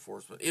law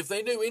enforcement. If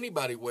they knew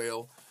anybody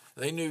well,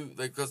 they knew,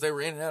 because they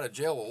were in and out of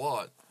jail a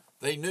lot,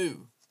 they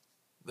knew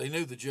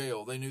the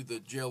jail, they knew the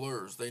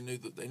jailers, they knew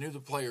the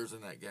players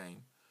in that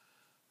game.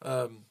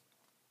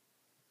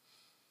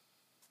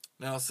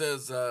 Now it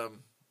says,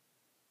 and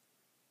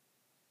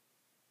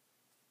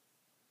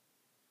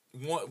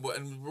we're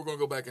going to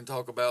go back and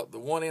talk about the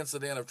one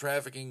incident of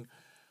trafficking.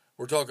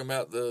 We're talking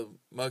about the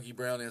Muggy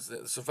Brown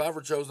incident. The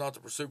survivor chose not to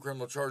pursue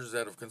criminal charges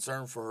out of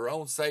concern for her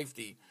own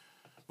safety,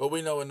 but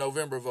we know in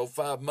November of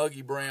 2005,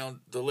 Muggy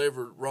Brown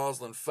delivered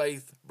Rosalind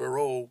Faith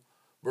Burrow,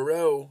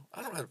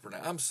 I don't know how to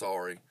pronounce, I'm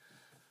sorry,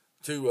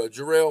 to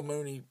Jarrell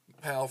Mooney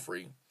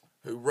Palfrey,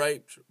 who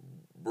raped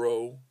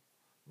Breaux,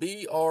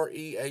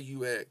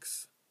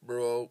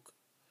 Breaux,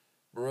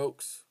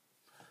 Brooks,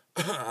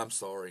 I'm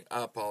sorry,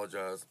 I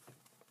apologize,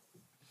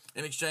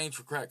 in exchange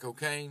for crack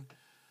cocaine.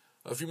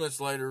 A few months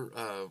later,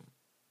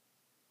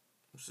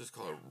 let's just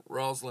call her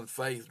Rosalind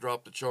Faith,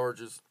 dropped the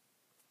charges.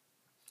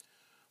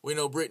 We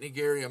know Brittany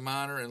Gary, a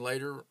minor and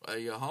later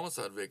a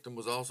homicide victim,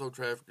 was also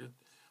trafficked.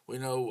 We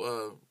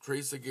know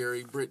Teresa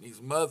Gary,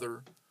 Brittany's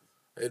mother,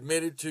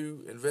 admitted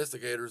to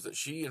investigators that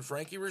she and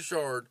Frankie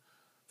Richard,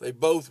 they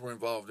both were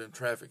involved in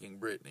trafficking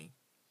Brittany.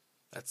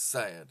 That's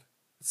sad.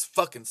 It's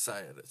fucking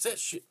sad. It's that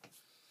shit.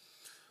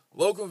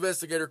 Local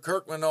investigator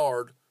Kirk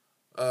Menard,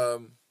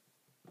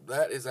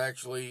 that is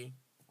actually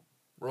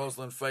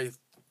Rosalind Faith's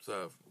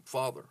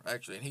father,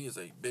 actually, and he is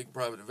a big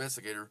private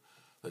investigator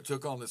that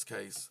took on this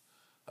case.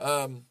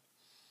 It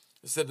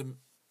said to,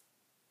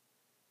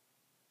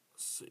 let's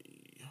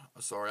see,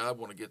 sorry, I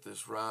want to get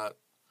this right.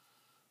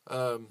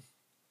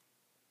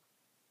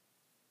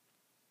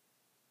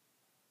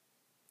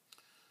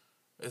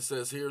 It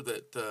says here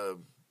that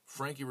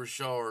Frankie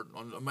Richard,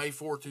 on May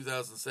 4,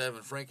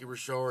 2007, Frankie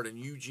Richard and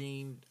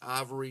Eugene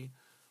Ivory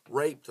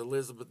raped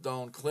Elizabeth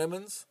Dawn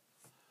Clemens.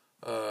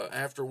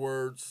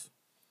 Afterwards,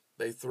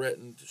 they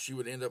threatened she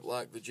would end up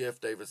like the Jeff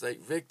Davis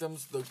 8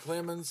 victims. Though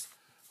Clemens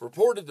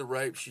reported the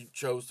rape, she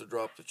chose to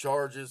drop the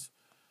charges.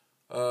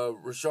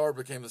 Richard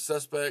became the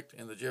suspect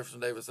in the Jefferson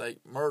Davis 8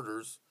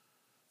 murders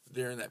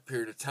during that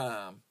period of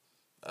time.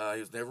 He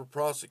was never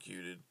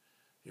prosecuted.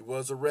 He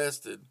was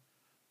arrested,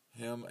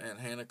 him and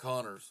Hannah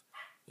Connors,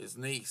 his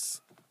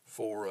niece,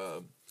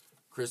 for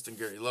Kristen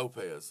Gary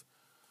Lopez.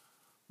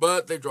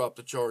 But they dropped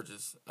the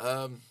charges.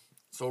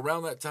 So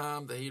around that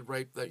time that he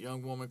raped that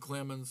young woman,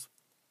 Clemens,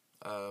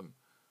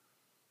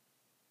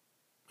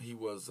 he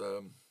was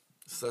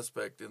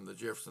suspect in the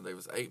Jefferson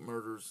Davis 8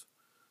 murders.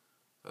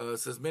 It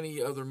says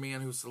many other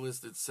men who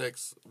solicited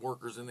sex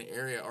workers in the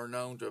area are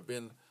known to have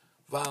been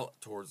violent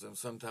towards them,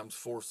 sometimes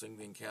forcing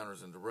the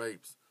encounters into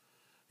rapes.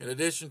 In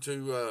addition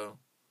to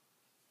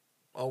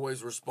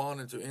always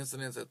responding to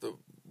incidents at the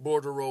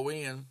Bordeaux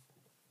Inn,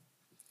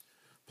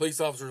 police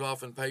officers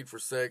often paid for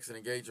sex and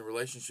engaged in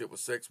relationship with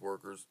sex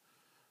workers.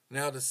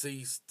 Now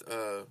deceased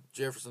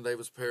Jefferson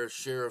Davis Parish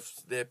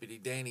Sheriff's Deputy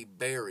Danny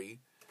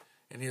Berry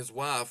and his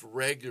wife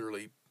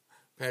regularly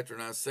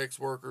patronized sex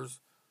workers,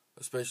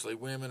 especially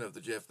women of the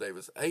Jeff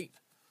Davis 8.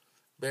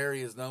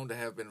 Berry is known to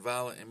have been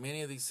violent in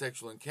many of these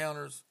sexual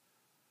encounters.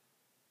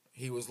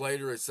 He was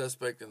later a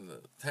suspect in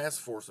the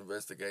task force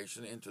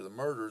investigation into the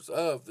murders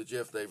of the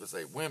Jeff Davis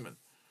 8 women.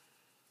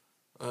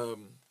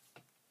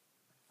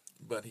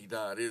 But he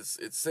died.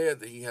 It's said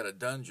that he had a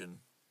dungeon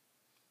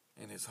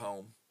in his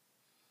home,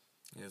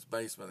 in his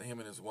basement. Him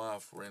and his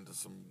wife were into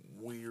some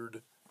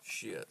weird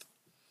shit.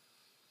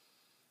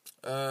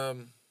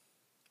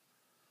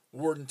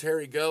 Warden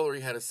Terry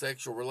Guillory had a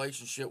sexual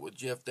relationship with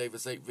Jeff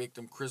Davis 8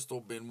 victim Crystal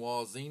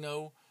Benoit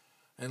Zeno,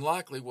 and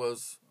likely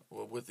was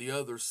with the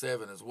other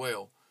 7 as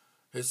well.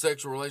 His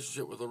sexual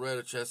relationship with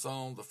Loretta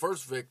Chasson, the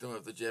first victim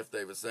of the Jeff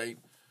Davis 8,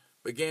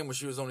 began when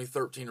she was only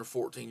 13 or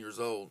 14 years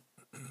old.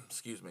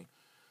 Excuse me.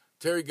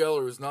 Terry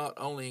Guller was not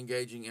only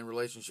engaging in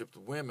relationships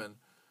with women,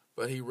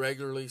 but he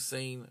regularly was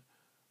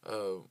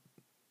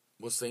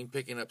seen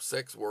picking up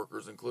sex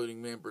workers,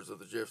 including members of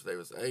the Jeff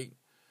Davis 8.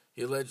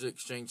 He allegedly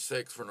exchanged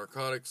sex for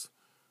narcotics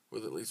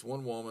with at least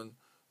one woman.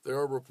 There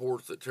are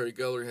reports that Terry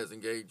Guller has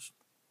engaged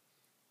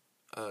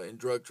in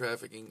drug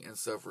trafficking and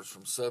suffers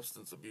from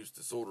substance abuse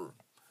disorder.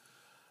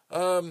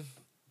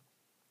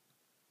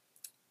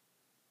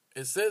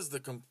 It says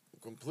the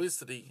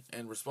complicity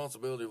and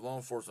responsibility of law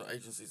enforcement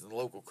agencies in the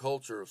local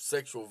culture of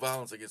sexual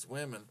violence against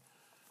women,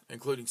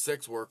 including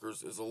sex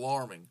workers, is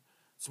alarming.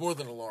 It's more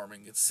than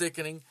alarming. It's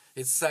sickening.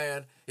 It's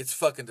sad. It's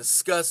fucking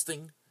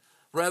disgusting.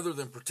 Rather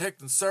than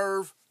protect and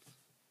serve,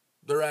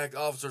 their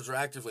officers are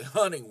actively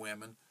hunting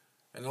women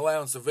and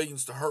allowing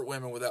civilians to hurt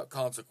women without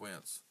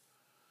consequence.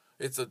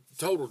 It's a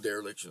total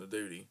dereliction of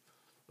duty.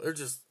 They're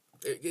just,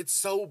 it's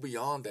so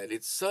beyond that.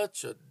 It's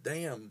such a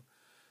damn,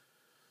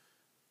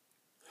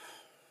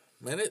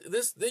 man,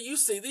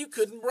 you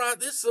couldn't write,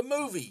 this is a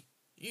movie.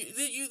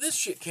 This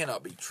shit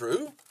cannot be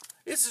true.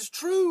 This is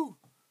true.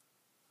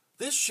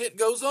 This shit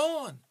goes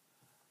on.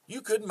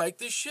 You couldn't make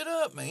this shit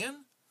up,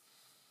 man.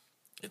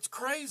 It's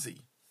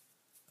crazy.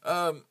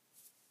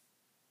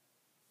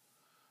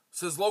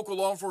 Says local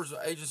law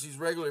enforcement agencies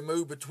regularly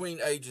move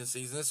between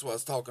agencies, and this is what I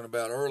was talking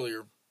about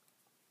earlier.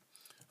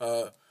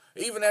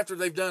 Even after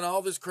they've done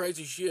all this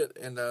crazy shit,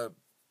 and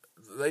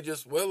they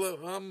just,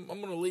 I'm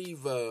going to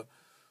leave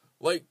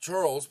Lake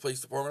Charles Police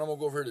Department. I'm going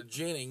to go over here to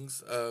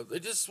Jennings. They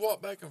just swap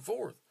back and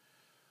forth.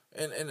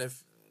 And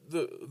if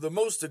the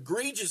most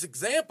egregious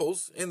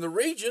examples in the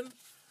region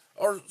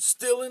are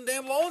still in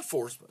damn law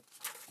enforcement.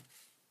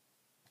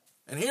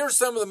 And here are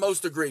some of the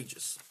most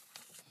egregious.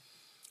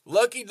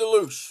 Lucky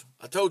DeLuche,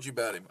 I told you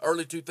about him,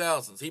 early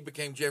 2000s. He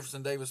became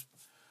Jefferson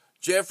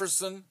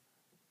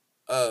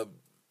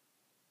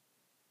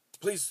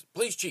police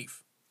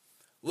chief.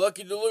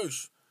 Lucky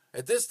DeLuche,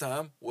 at this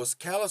time, was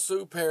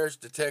Kalamazoo Parish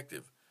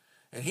detective,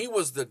 and he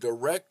was the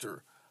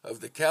director of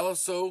the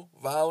Kalamazoo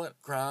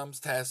Violent Crimes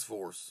Task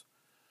Force.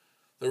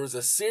 There was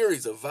a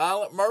series of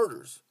violent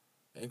murders,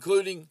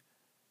 including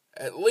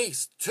at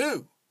least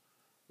 2,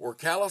 where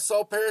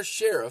Kalamazoo Parish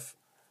Sheriff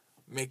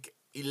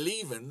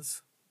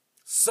McEleven's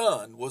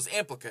son was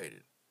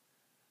implicated.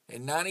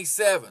 In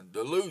 1997,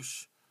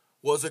 DeLuche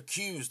was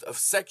accused of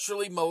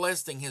sexually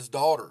molesting his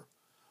daughter,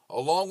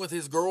 along with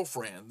his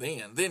girlfriend,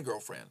 then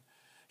girlfriend.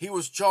 He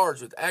was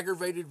charged with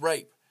aggravated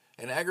rape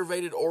and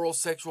aggravated oral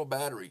sexual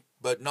battery,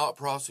 but not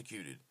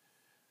prosecuted.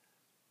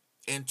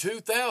 In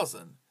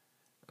 2000,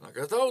 like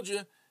I told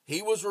you,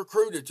 he was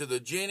recruited to the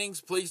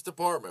Jennings Police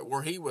Department,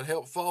 where he would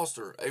help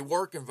foster a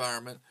work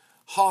environment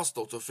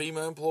hostile to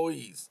female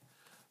employees.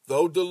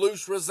 Though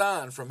DeLuche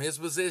resigned from his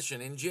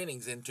position in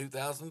Jennings in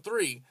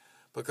 2003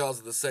 because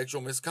of the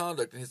sexual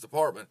misconduct in his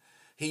department,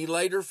 he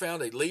later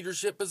found a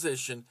leadership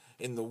position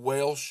in the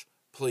Welsh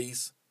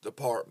Police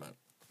Department.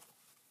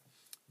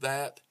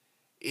 That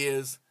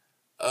is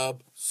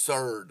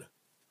absurd.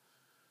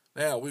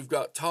 Now, we've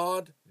got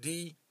Todd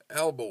D.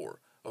 Albor,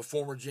 a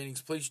former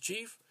Jennings police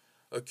chief,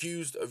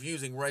 accused of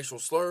using racial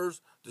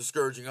slurs,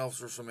 discouraging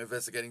officers from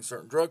investigating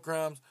certain drug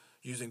crimes,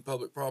 using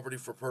public property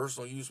for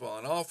personal use while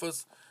in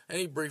office, and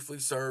he briefly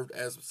served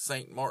as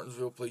St.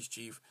 Martinsville police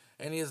chief,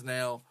 and he is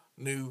now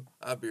New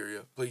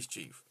Iberia police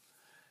chief.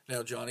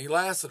 Now, Johnny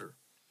Lassiter,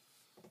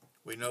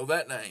 we know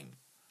that name.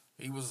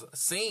 He was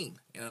seen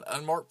in an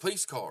unmarked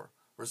police car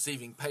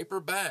receiving paper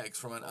bags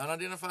from an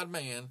unidentified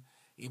man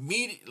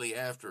immediately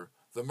after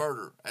the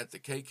murder at the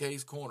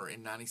KK's Corner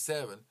in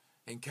 1997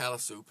 in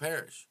Kalamazoo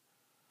Parish.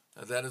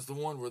 Now, that is the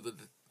one where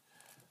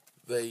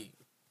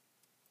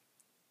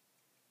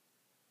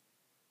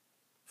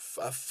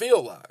I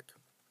feel like,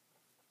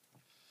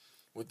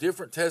 with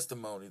different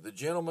testimony, the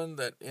gentleman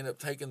that ended up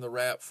taking the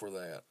rap for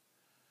that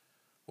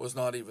was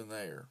not even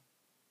there.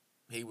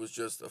 He was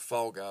just a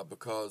fall guy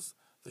because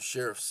the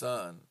sheriff's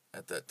son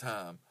at that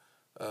time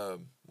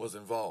was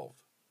involved.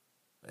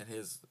 And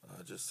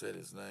I just said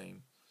his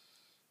name.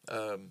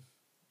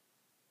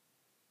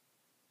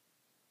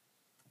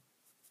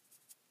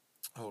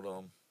 Hold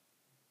on.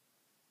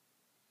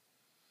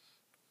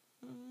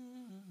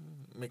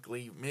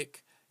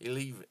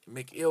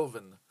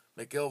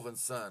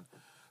 McElvin's son.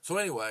 So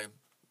anyway,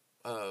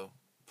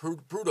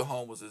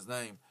 Prudhomme was his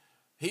name.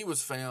 He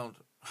was found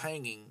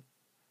hanging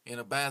in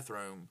a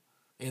bathroom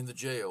in the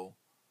jail,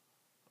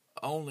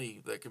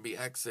 only that can be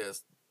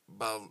accessed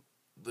by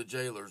the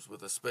jailers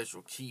with a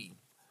special key.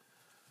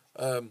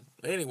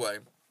 Anyway,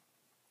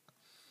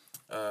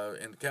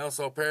 in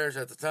Kalamazoo Parish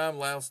at the time,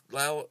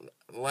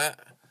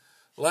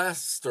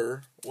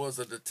 Laster was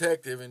a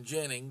detective in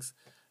Jennings,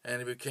 and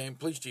he became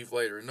police chief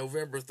later. In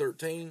November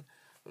 13,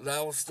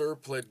 Laster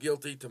pled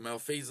guilty to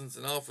malfeasance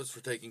in office for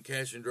taking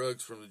cash and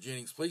drugs from the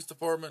Jennings Police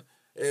Department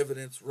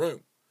evidence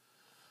room.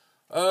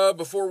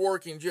 Before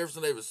working in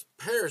Jefferson Davis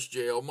Parish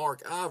Jail,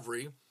 Mark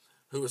Ivory,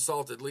 who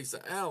assaulted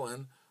Lisa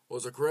Allen,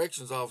 was a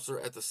corrections officer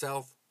at the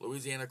South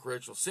Louisiana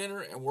Correctional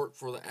Center and worked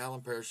for the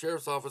Allen Parish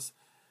Sheriff's Office.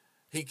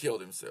 He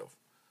killed himself.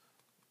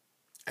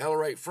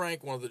 Allarate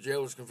Frank, one of the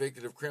jailers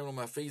convicted of criminal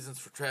malfeasance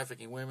for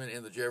trafficking women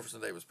in the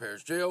Jefferson Davis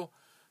Parish Jail,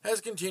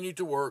 has continued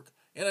to work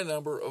in a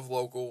number of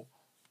local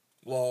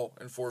law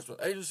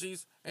enforcement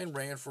agencies and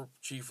ran for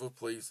chief of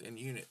police in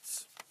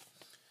units.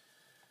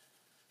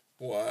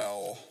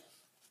 Wow.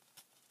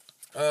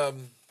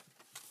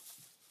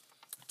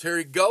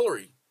 Terry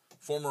Gullery,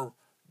 former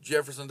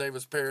Jefferson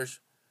Davis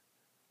Parish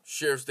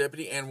Sheriff's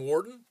Deputy and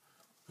Warden,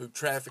 who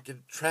trafficked,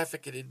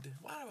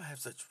 why do I have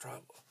such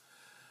trouble?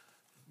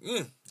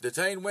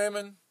 Detained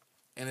women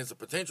and is a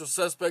potential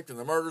suspect in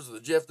the murders of the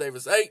Jeff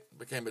Davis 8,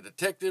 became a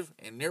detective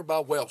in nearby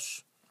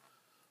Welsh.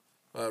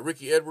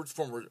 Ricky Edwards,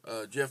 former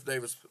Jeff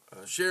Davis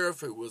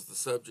sheriff, who was the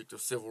subject of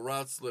civil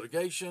rights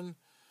litigation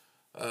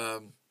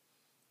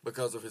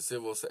because of his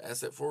civil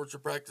asset forfeiture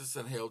practice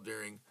and held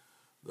during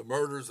the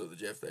murders of the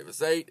Jeff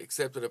Davis 8,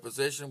 accepted a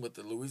position with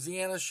the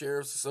Louisiana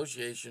Sheriff's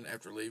Association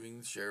after leaving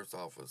the sheriff's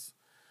office.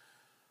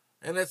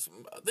 And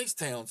these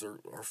towns are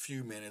a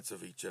few minutes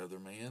of each other,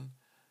 man.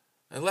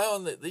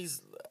 Allowing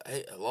these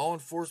law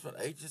enforcement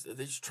agents,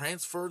 they just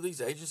transfer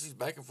these agencies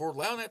back and forth,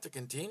 allowing that to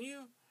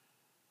continue?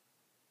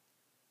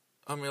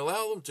 I mean,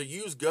 allow them to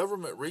use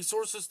government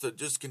resources to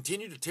just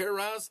continue to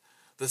terrorize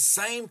the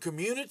same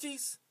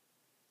communities?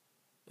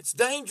 It's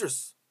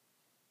dangerous.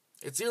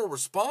 It's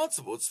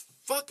irresponsible. It's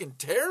fucking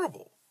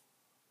terrible.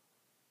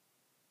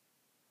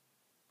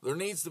 There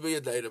needs to be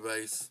a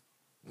database,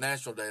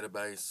 national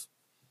database,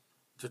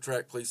 to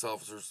track police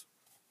officers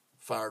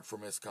fired for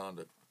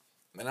misconduct.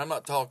 And I'm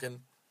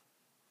talking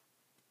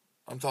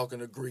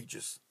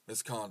egregious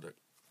misconduct.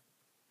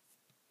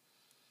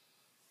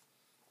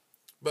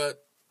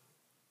 But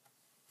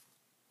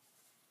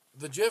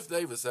the Jeff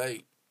Davis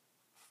 8,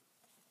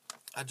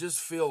 I just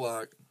feel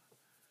like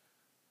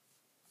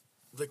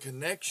the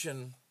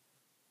connection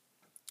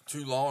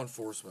to law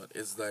enforcement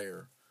is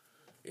there.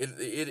 It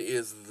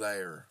is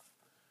there.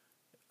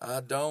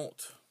 The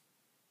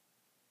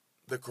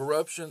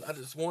corruption, I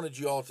just wanted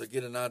you all to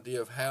get an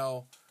idea of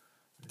how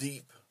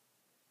deep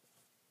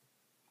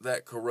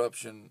that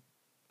corruption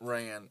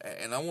ran.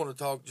 And I want to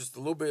talk just a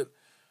little bit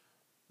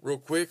real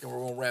quick, and we're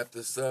going to wrap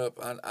this up.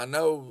 I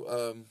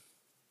know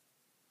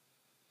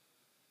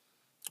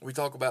we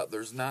talk about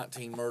there's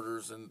 19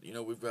 murders, and,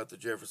 we've got the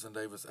Jefferson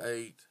Davis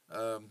 8.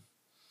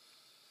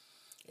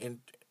 And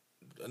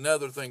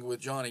another thing with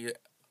Johnny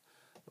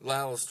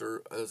Lallister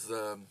is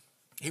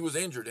he was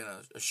injured in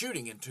a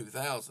shooting in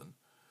 2000.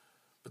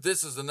 But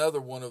this is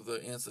another one of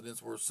the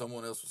incidents where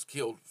someone else was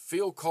killed.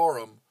 Phil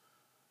Coram,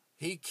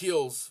 he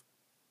goes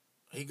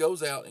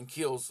out and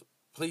kills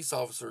police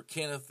officer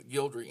Kenneth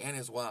Gildry and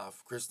his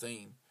wife,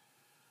 Christine.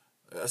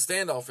 A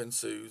standoff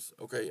ensues,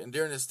 okay, and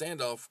during this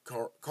standoff,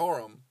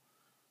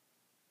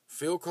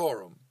 Phil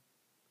Coram,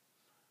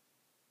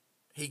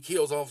 he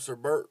kills Officer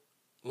Bert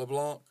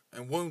LeBlanc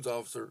and wounds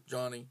Officer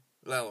Johnny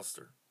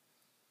Lallister.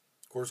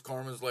 Of course,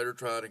 Carmen is later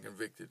tried and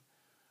convicted.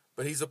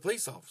 But he's a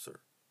police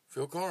officer.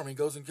 Phil Carmen, he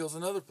goes and kills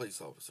another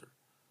police officer.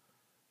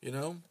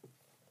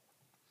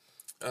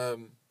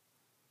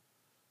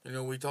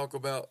 We talk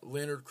about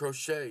Leonard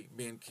Crochet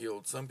being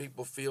killed. Some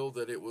people feel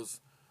that it was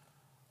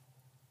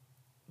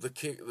the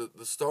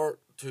start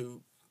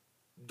to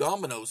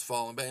dominoes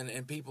falling back,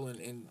 and people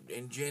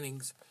in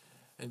Jennings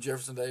and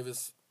Jefferson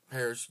Davis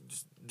Parish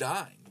just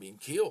dying, being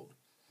killed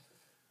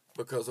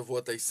because of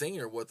what they seen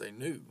or what they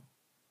knew.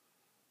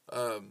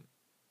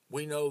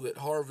 We know that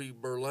Harvey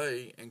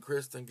Burleigh and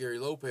Kristen Gary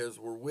Lopez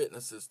were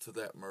witnesses to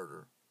that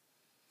murder.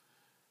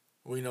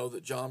 We know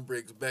that John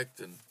Briggs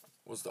Beckton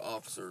was the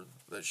officer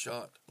that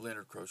shot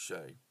Leonard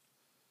Crochet.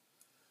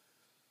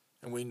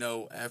 And we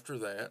know after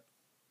that,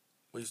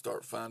 we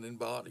start finding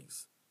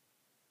bodies.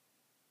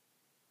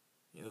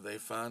 They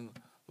find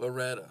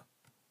Loretta.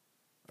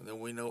 And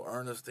then we know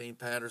Ernestine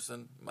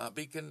Patterson might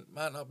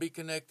not be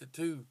connected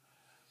to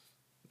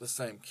the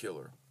same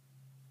killer.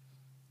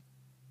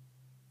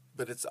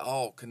 But it's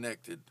all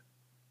connected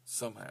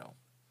somehow.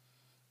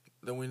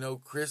 Then we know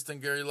Kristen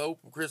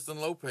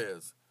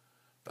Lopez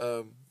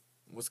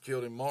was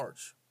killed in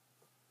March.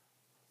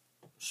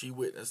 She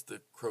witnessed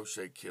the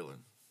Crochet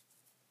killing.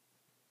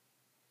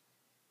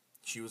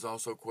 She was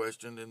also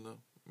questioned in the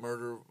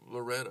murder of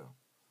Loretta.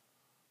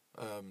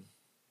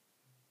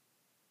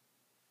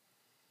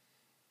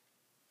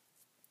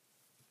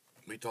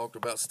 We talked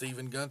about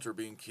Stephen Gunter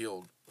being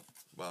killed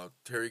by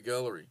Terry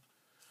Gullery.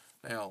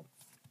 Now,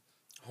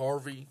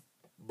 Harvey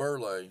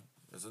Burleigh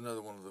is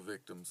another one of the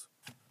victims.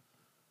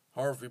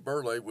 Harvey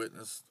Burleigh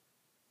witnessed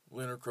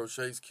Leonard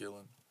Crochet's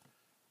killing.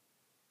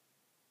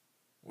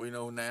 We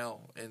know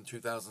now in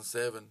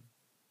 2007,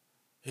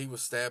 he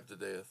was stabbed to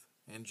death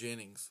in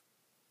Jennings.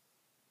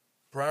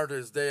 Prior to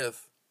his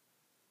death,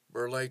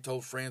 Burleigh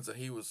told friends that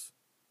he was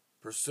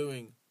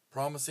pursuing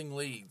promising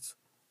leads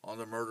on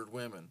the murdered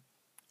women.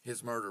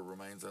 His murder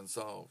remains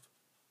unsolved.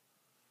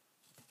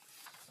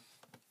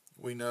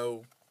 We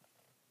know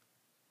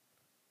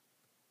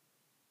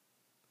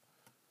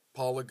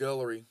Paula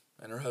Gullery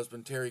and her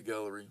husband Terry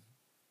Gullery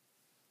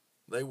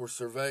they were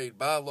surveyed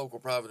by a local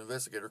private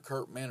investigator,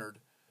 Kurt Menard,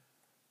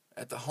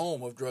 at the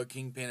home of drug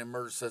kingpin and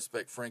murder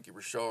suspect Frankie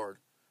Richard,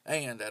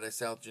 and at a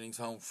South Jennings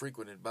home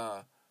frequented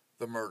by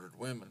the murdered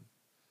women.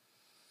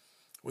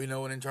 We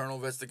know an internal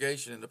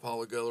investigation into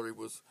Paula Gullery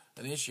was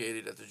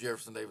initiated at the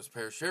Jefferson Davis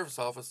Parish Sheriff's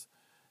Office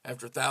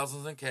after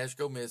thousands in cash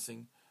go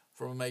missing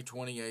from a May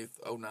 28,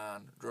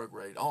 2009 drug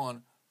raid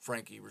on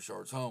Frankie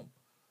Richard's home.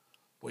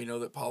 We know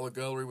that Paula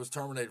Gullery was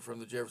terminated from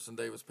the Jefferson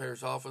Davis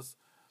Parish Office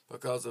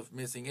because of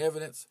missing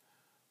evidence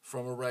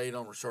from a raid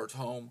on Richard's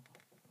home.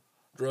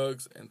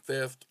 Drugs and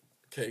theft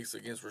case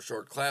against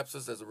Richard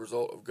collapses as a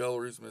result of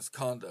Gullery's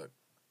misconduct.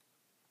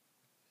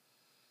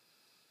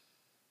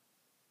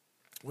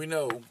 We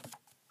know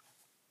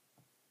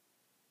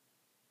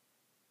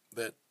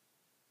that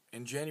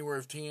in January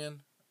of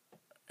 10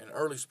 and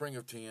early spring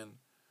of 10,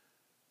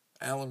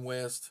 Alan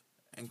West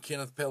and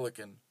Kenneth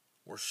Pelican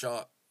were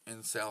shot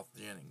in South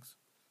Jennings.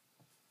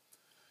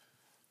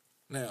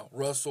 Now,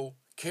 Russell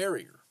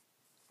Carrier,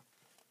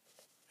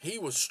 he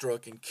was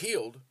struck and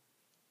killed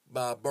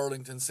by a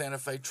Burlington Santa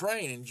Fe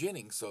train in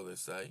Jennings, so they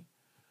say.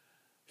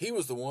 He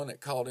was the one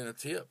that called in a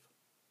tip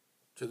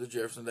to the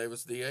Jefferson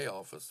Davis DA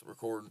office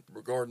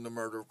regarding the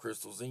murder of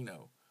Crystal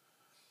Zeno.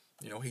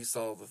 You know, he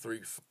saw the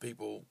three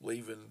people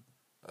leaving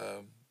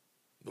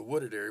the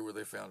wooded area where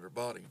they found her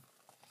body.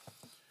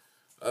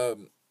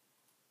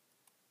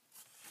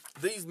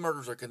 These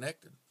murders are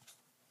connected.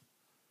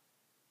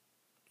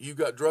 You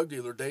got drug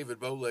dealer David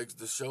Bowlegs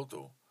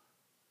DeSoto.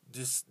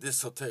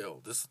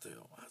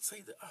 I'd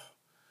say that. Oh.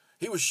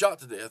 He was shot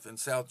to death in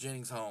South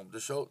Jennings' home.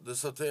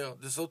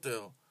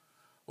 DeSoto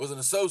was an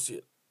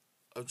associate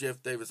of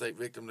Jeff Davis' 8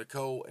 victims,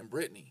 Nicole and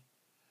Brittany.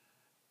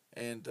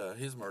 And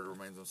his murder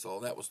remains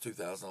unsolved. That was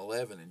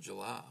 2011 in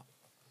July.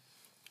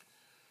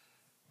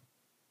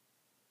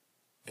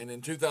 And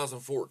in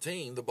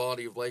 2014, the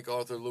body of Lake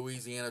Arthur,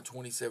 Louisiana,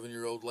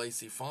 27-year-old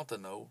Lacey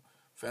Fontenot,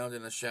 found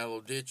in a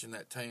shallow ditch in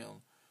that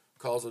town.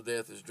 Cause of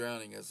death is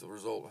drowning as a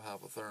result of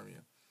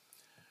hypothermia.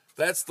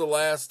 That's the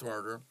last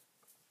murder.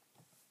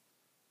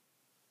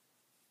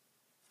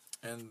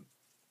 And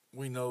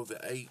we know the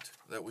 8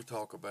 that we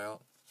talk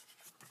about.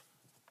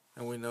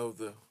 And we know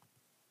the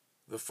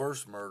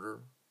first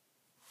murder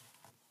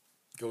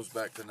goes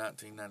back to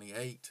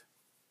 1998.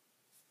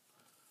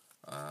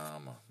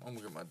 I'm going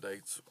to get my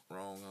dates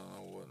wrong.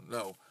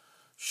 No.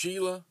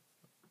 Sheila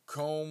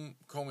Comioux.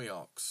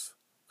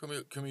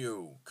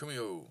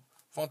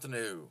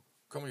 Fontenot.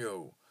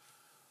 Comioux.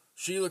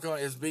 Sheila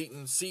is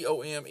beaten,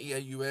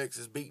 Comeaux,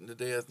 is beaten to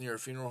death near a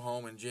funeral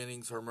home in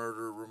Jennings. Her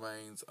murder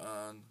remains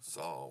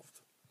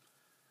unsolved.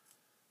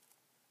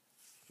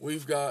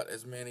 We've got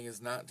as many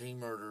as 19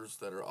 murders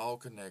that are all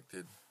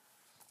connected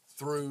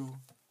through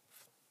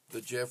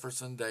the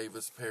Jefferson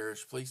Davis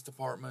Parish Police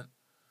Department,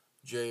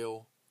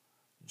 jail,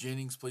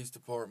 Jennings Police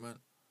Department,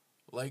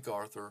 Lake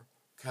Arthur,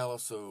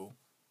 Kalamazoo,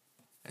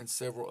 and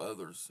several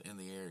others in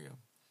the area.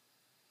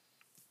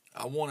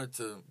 I wanted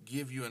to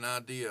give you an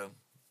idea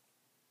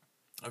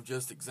of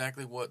just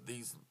exactly what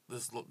these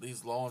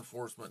law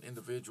enforcement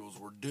individuals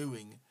were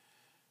doing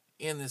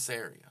in this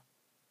area.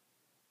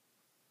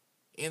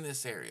 In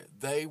this area.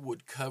 They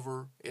would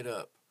cover it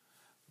up.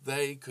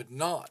 They could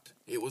not.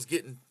 It was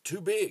getting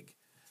too big.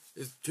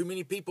 Too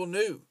many people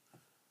knew.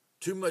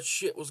 Too much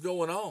shit was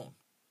going on.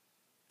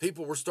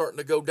 People were starting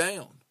to go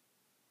down.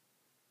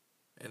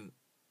 And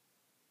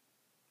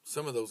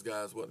some of those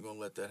guys wasn't going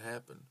to let that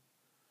happen.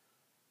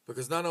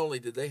 Because not only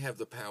did they have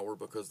the power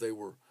because they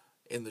were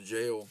in the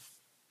jail,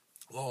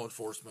 law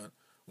enforcement,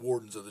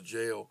 wardens of the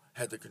jail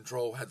had the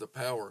control, had the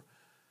power,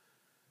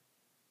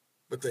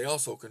 but they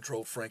also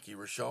controlled Frankie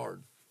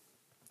Richard.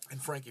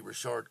 And Frankie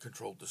Richard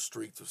controlled the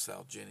streets of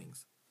South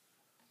Jennings.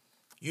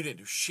 You didn't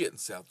do shit in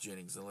South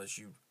Jennings unless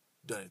you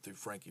done it through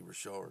Frankie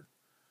Richard.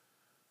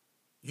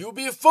 You'll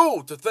be a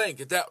fool to think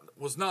that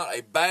was not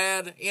a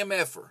bad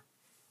MFer.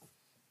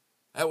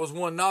 That was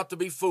one not to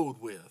be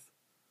fooled with.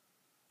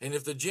 And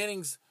if the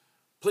Jennings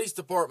Police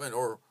Department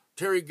or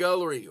Terry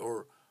Gullery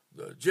or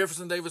the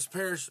Jefferson Davis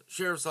Parish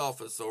Sheriff's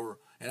Office,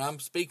 and I'm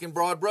speaking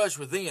broad brush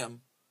with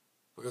them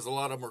because a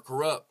lot of them are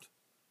corrupt,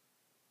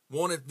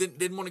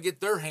 didn't want to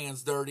get their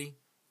hands dirty,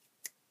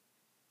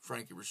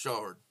 Frankie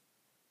Richard.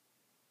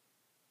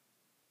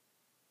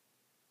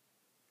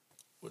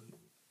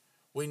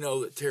 We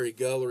know that Terry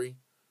Gullery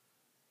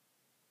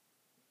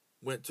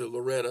went to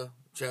Loretta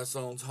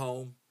Chasson's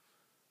home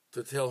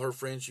to tell her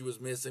friend she was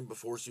missing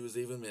before she was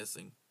even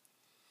missing.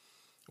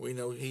 We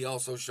know he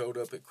also showed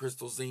up at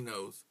Crystal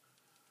Zeno's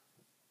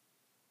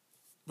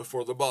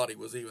before the body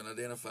was even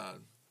identified.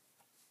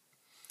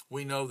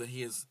 We know that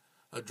he has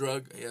a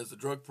drug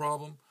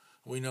problem.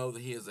 We know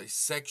that he is a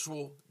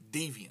sexual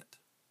deviant.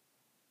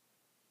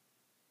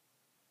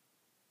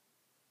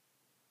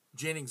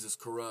 Jennings is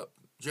corrupt.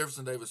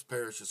 Jefferson Davis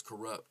Parish is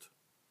corrupt.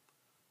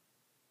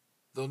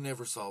 They'll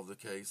never solve the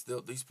case.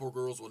 These poor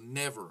girls will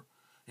never,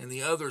 and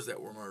the others that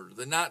were murdered,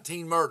 the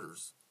 19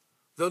 murders,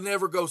 they'll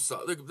never go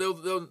solved.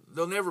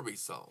 They'll never be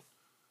solved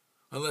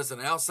unless an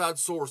outside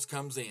source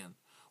comes in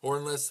or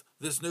unless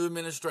this new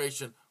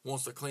administration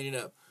wants to clean it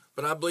up.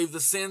 But I believe the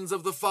sins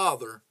of the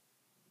father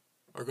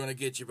are going to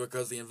get you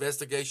because the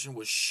investigation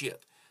was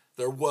shit.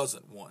 There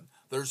wasn't one.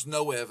 There's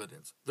no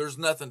evidence. There's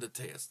nothing to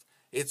test.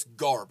 It's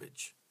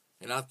garbage.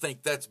 And I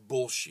think that's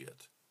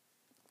bullshit.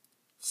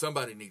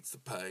 Somebody needs to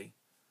pay.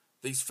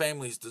 These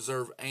families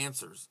deserve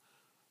answers.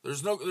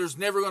 There's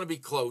never going to be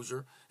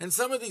closure. And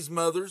some of these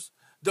mothers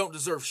don't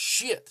deserve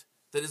shit.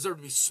 They deserve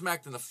to be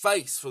smacked in the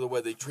face for the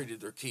way they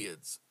treated their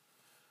kids.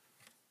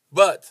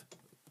 But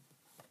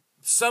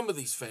some of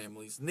these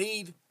families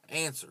need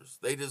answers.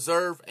 They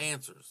deserve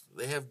answers.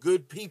 They have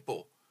good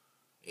people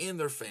in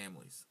their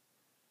families.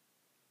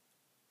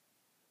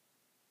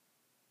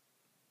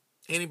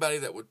 Anybody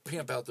that would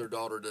pimp out their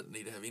daughter doesn't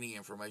need to have any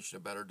information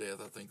about her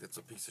death. I think that's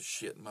a piece of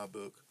shit in my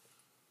book.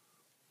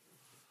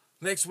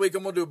 Next week,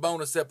 I'm going to do a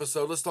bonus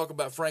episode. Let's talk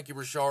about Frankie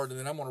Richard, and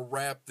then I'm going to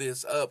wrap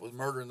this up with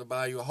Murder in the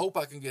Bayou. I hope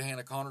I can get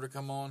Hannah Connor to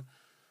come on,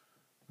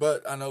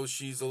 but I know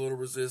she's a little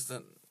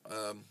resistant.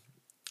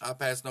 I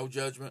pass no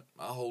judgment.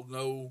 I hold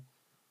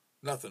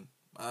nothing.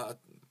 I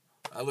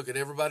look at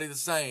everybody the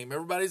same.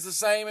 Everybody's the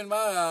same in my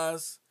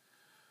eyes.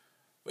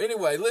 But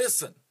anyway,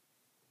 listen.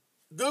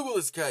 Google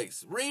this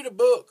case. Read a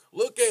book.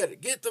 Look at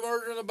it. Get the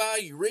Murder in the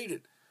Bayou. Read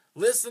it.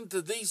 Listen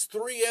to these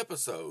 3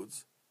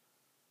 episodes.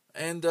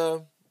 And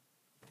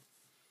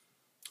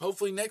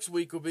hopefully next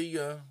week will be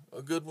a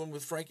good one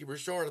with Frankie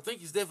Richard. I think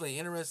he's definitely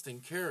an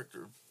interesting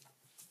character.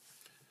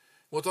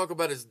 We'll talk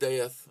about his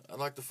death. I'd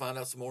like to find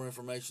out some more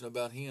information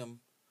about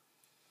him.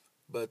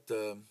 But,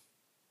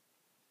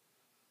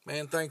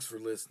 man, thanks for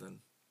listening.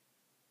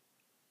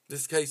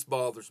 This case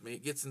bothers me.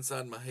 It gets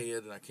inside my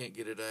head and I can't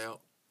get it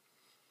out.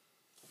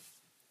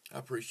 I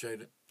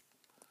appreciate it.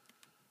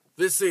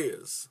 This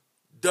is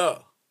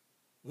the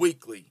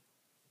Weekly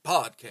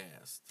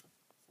Podcast.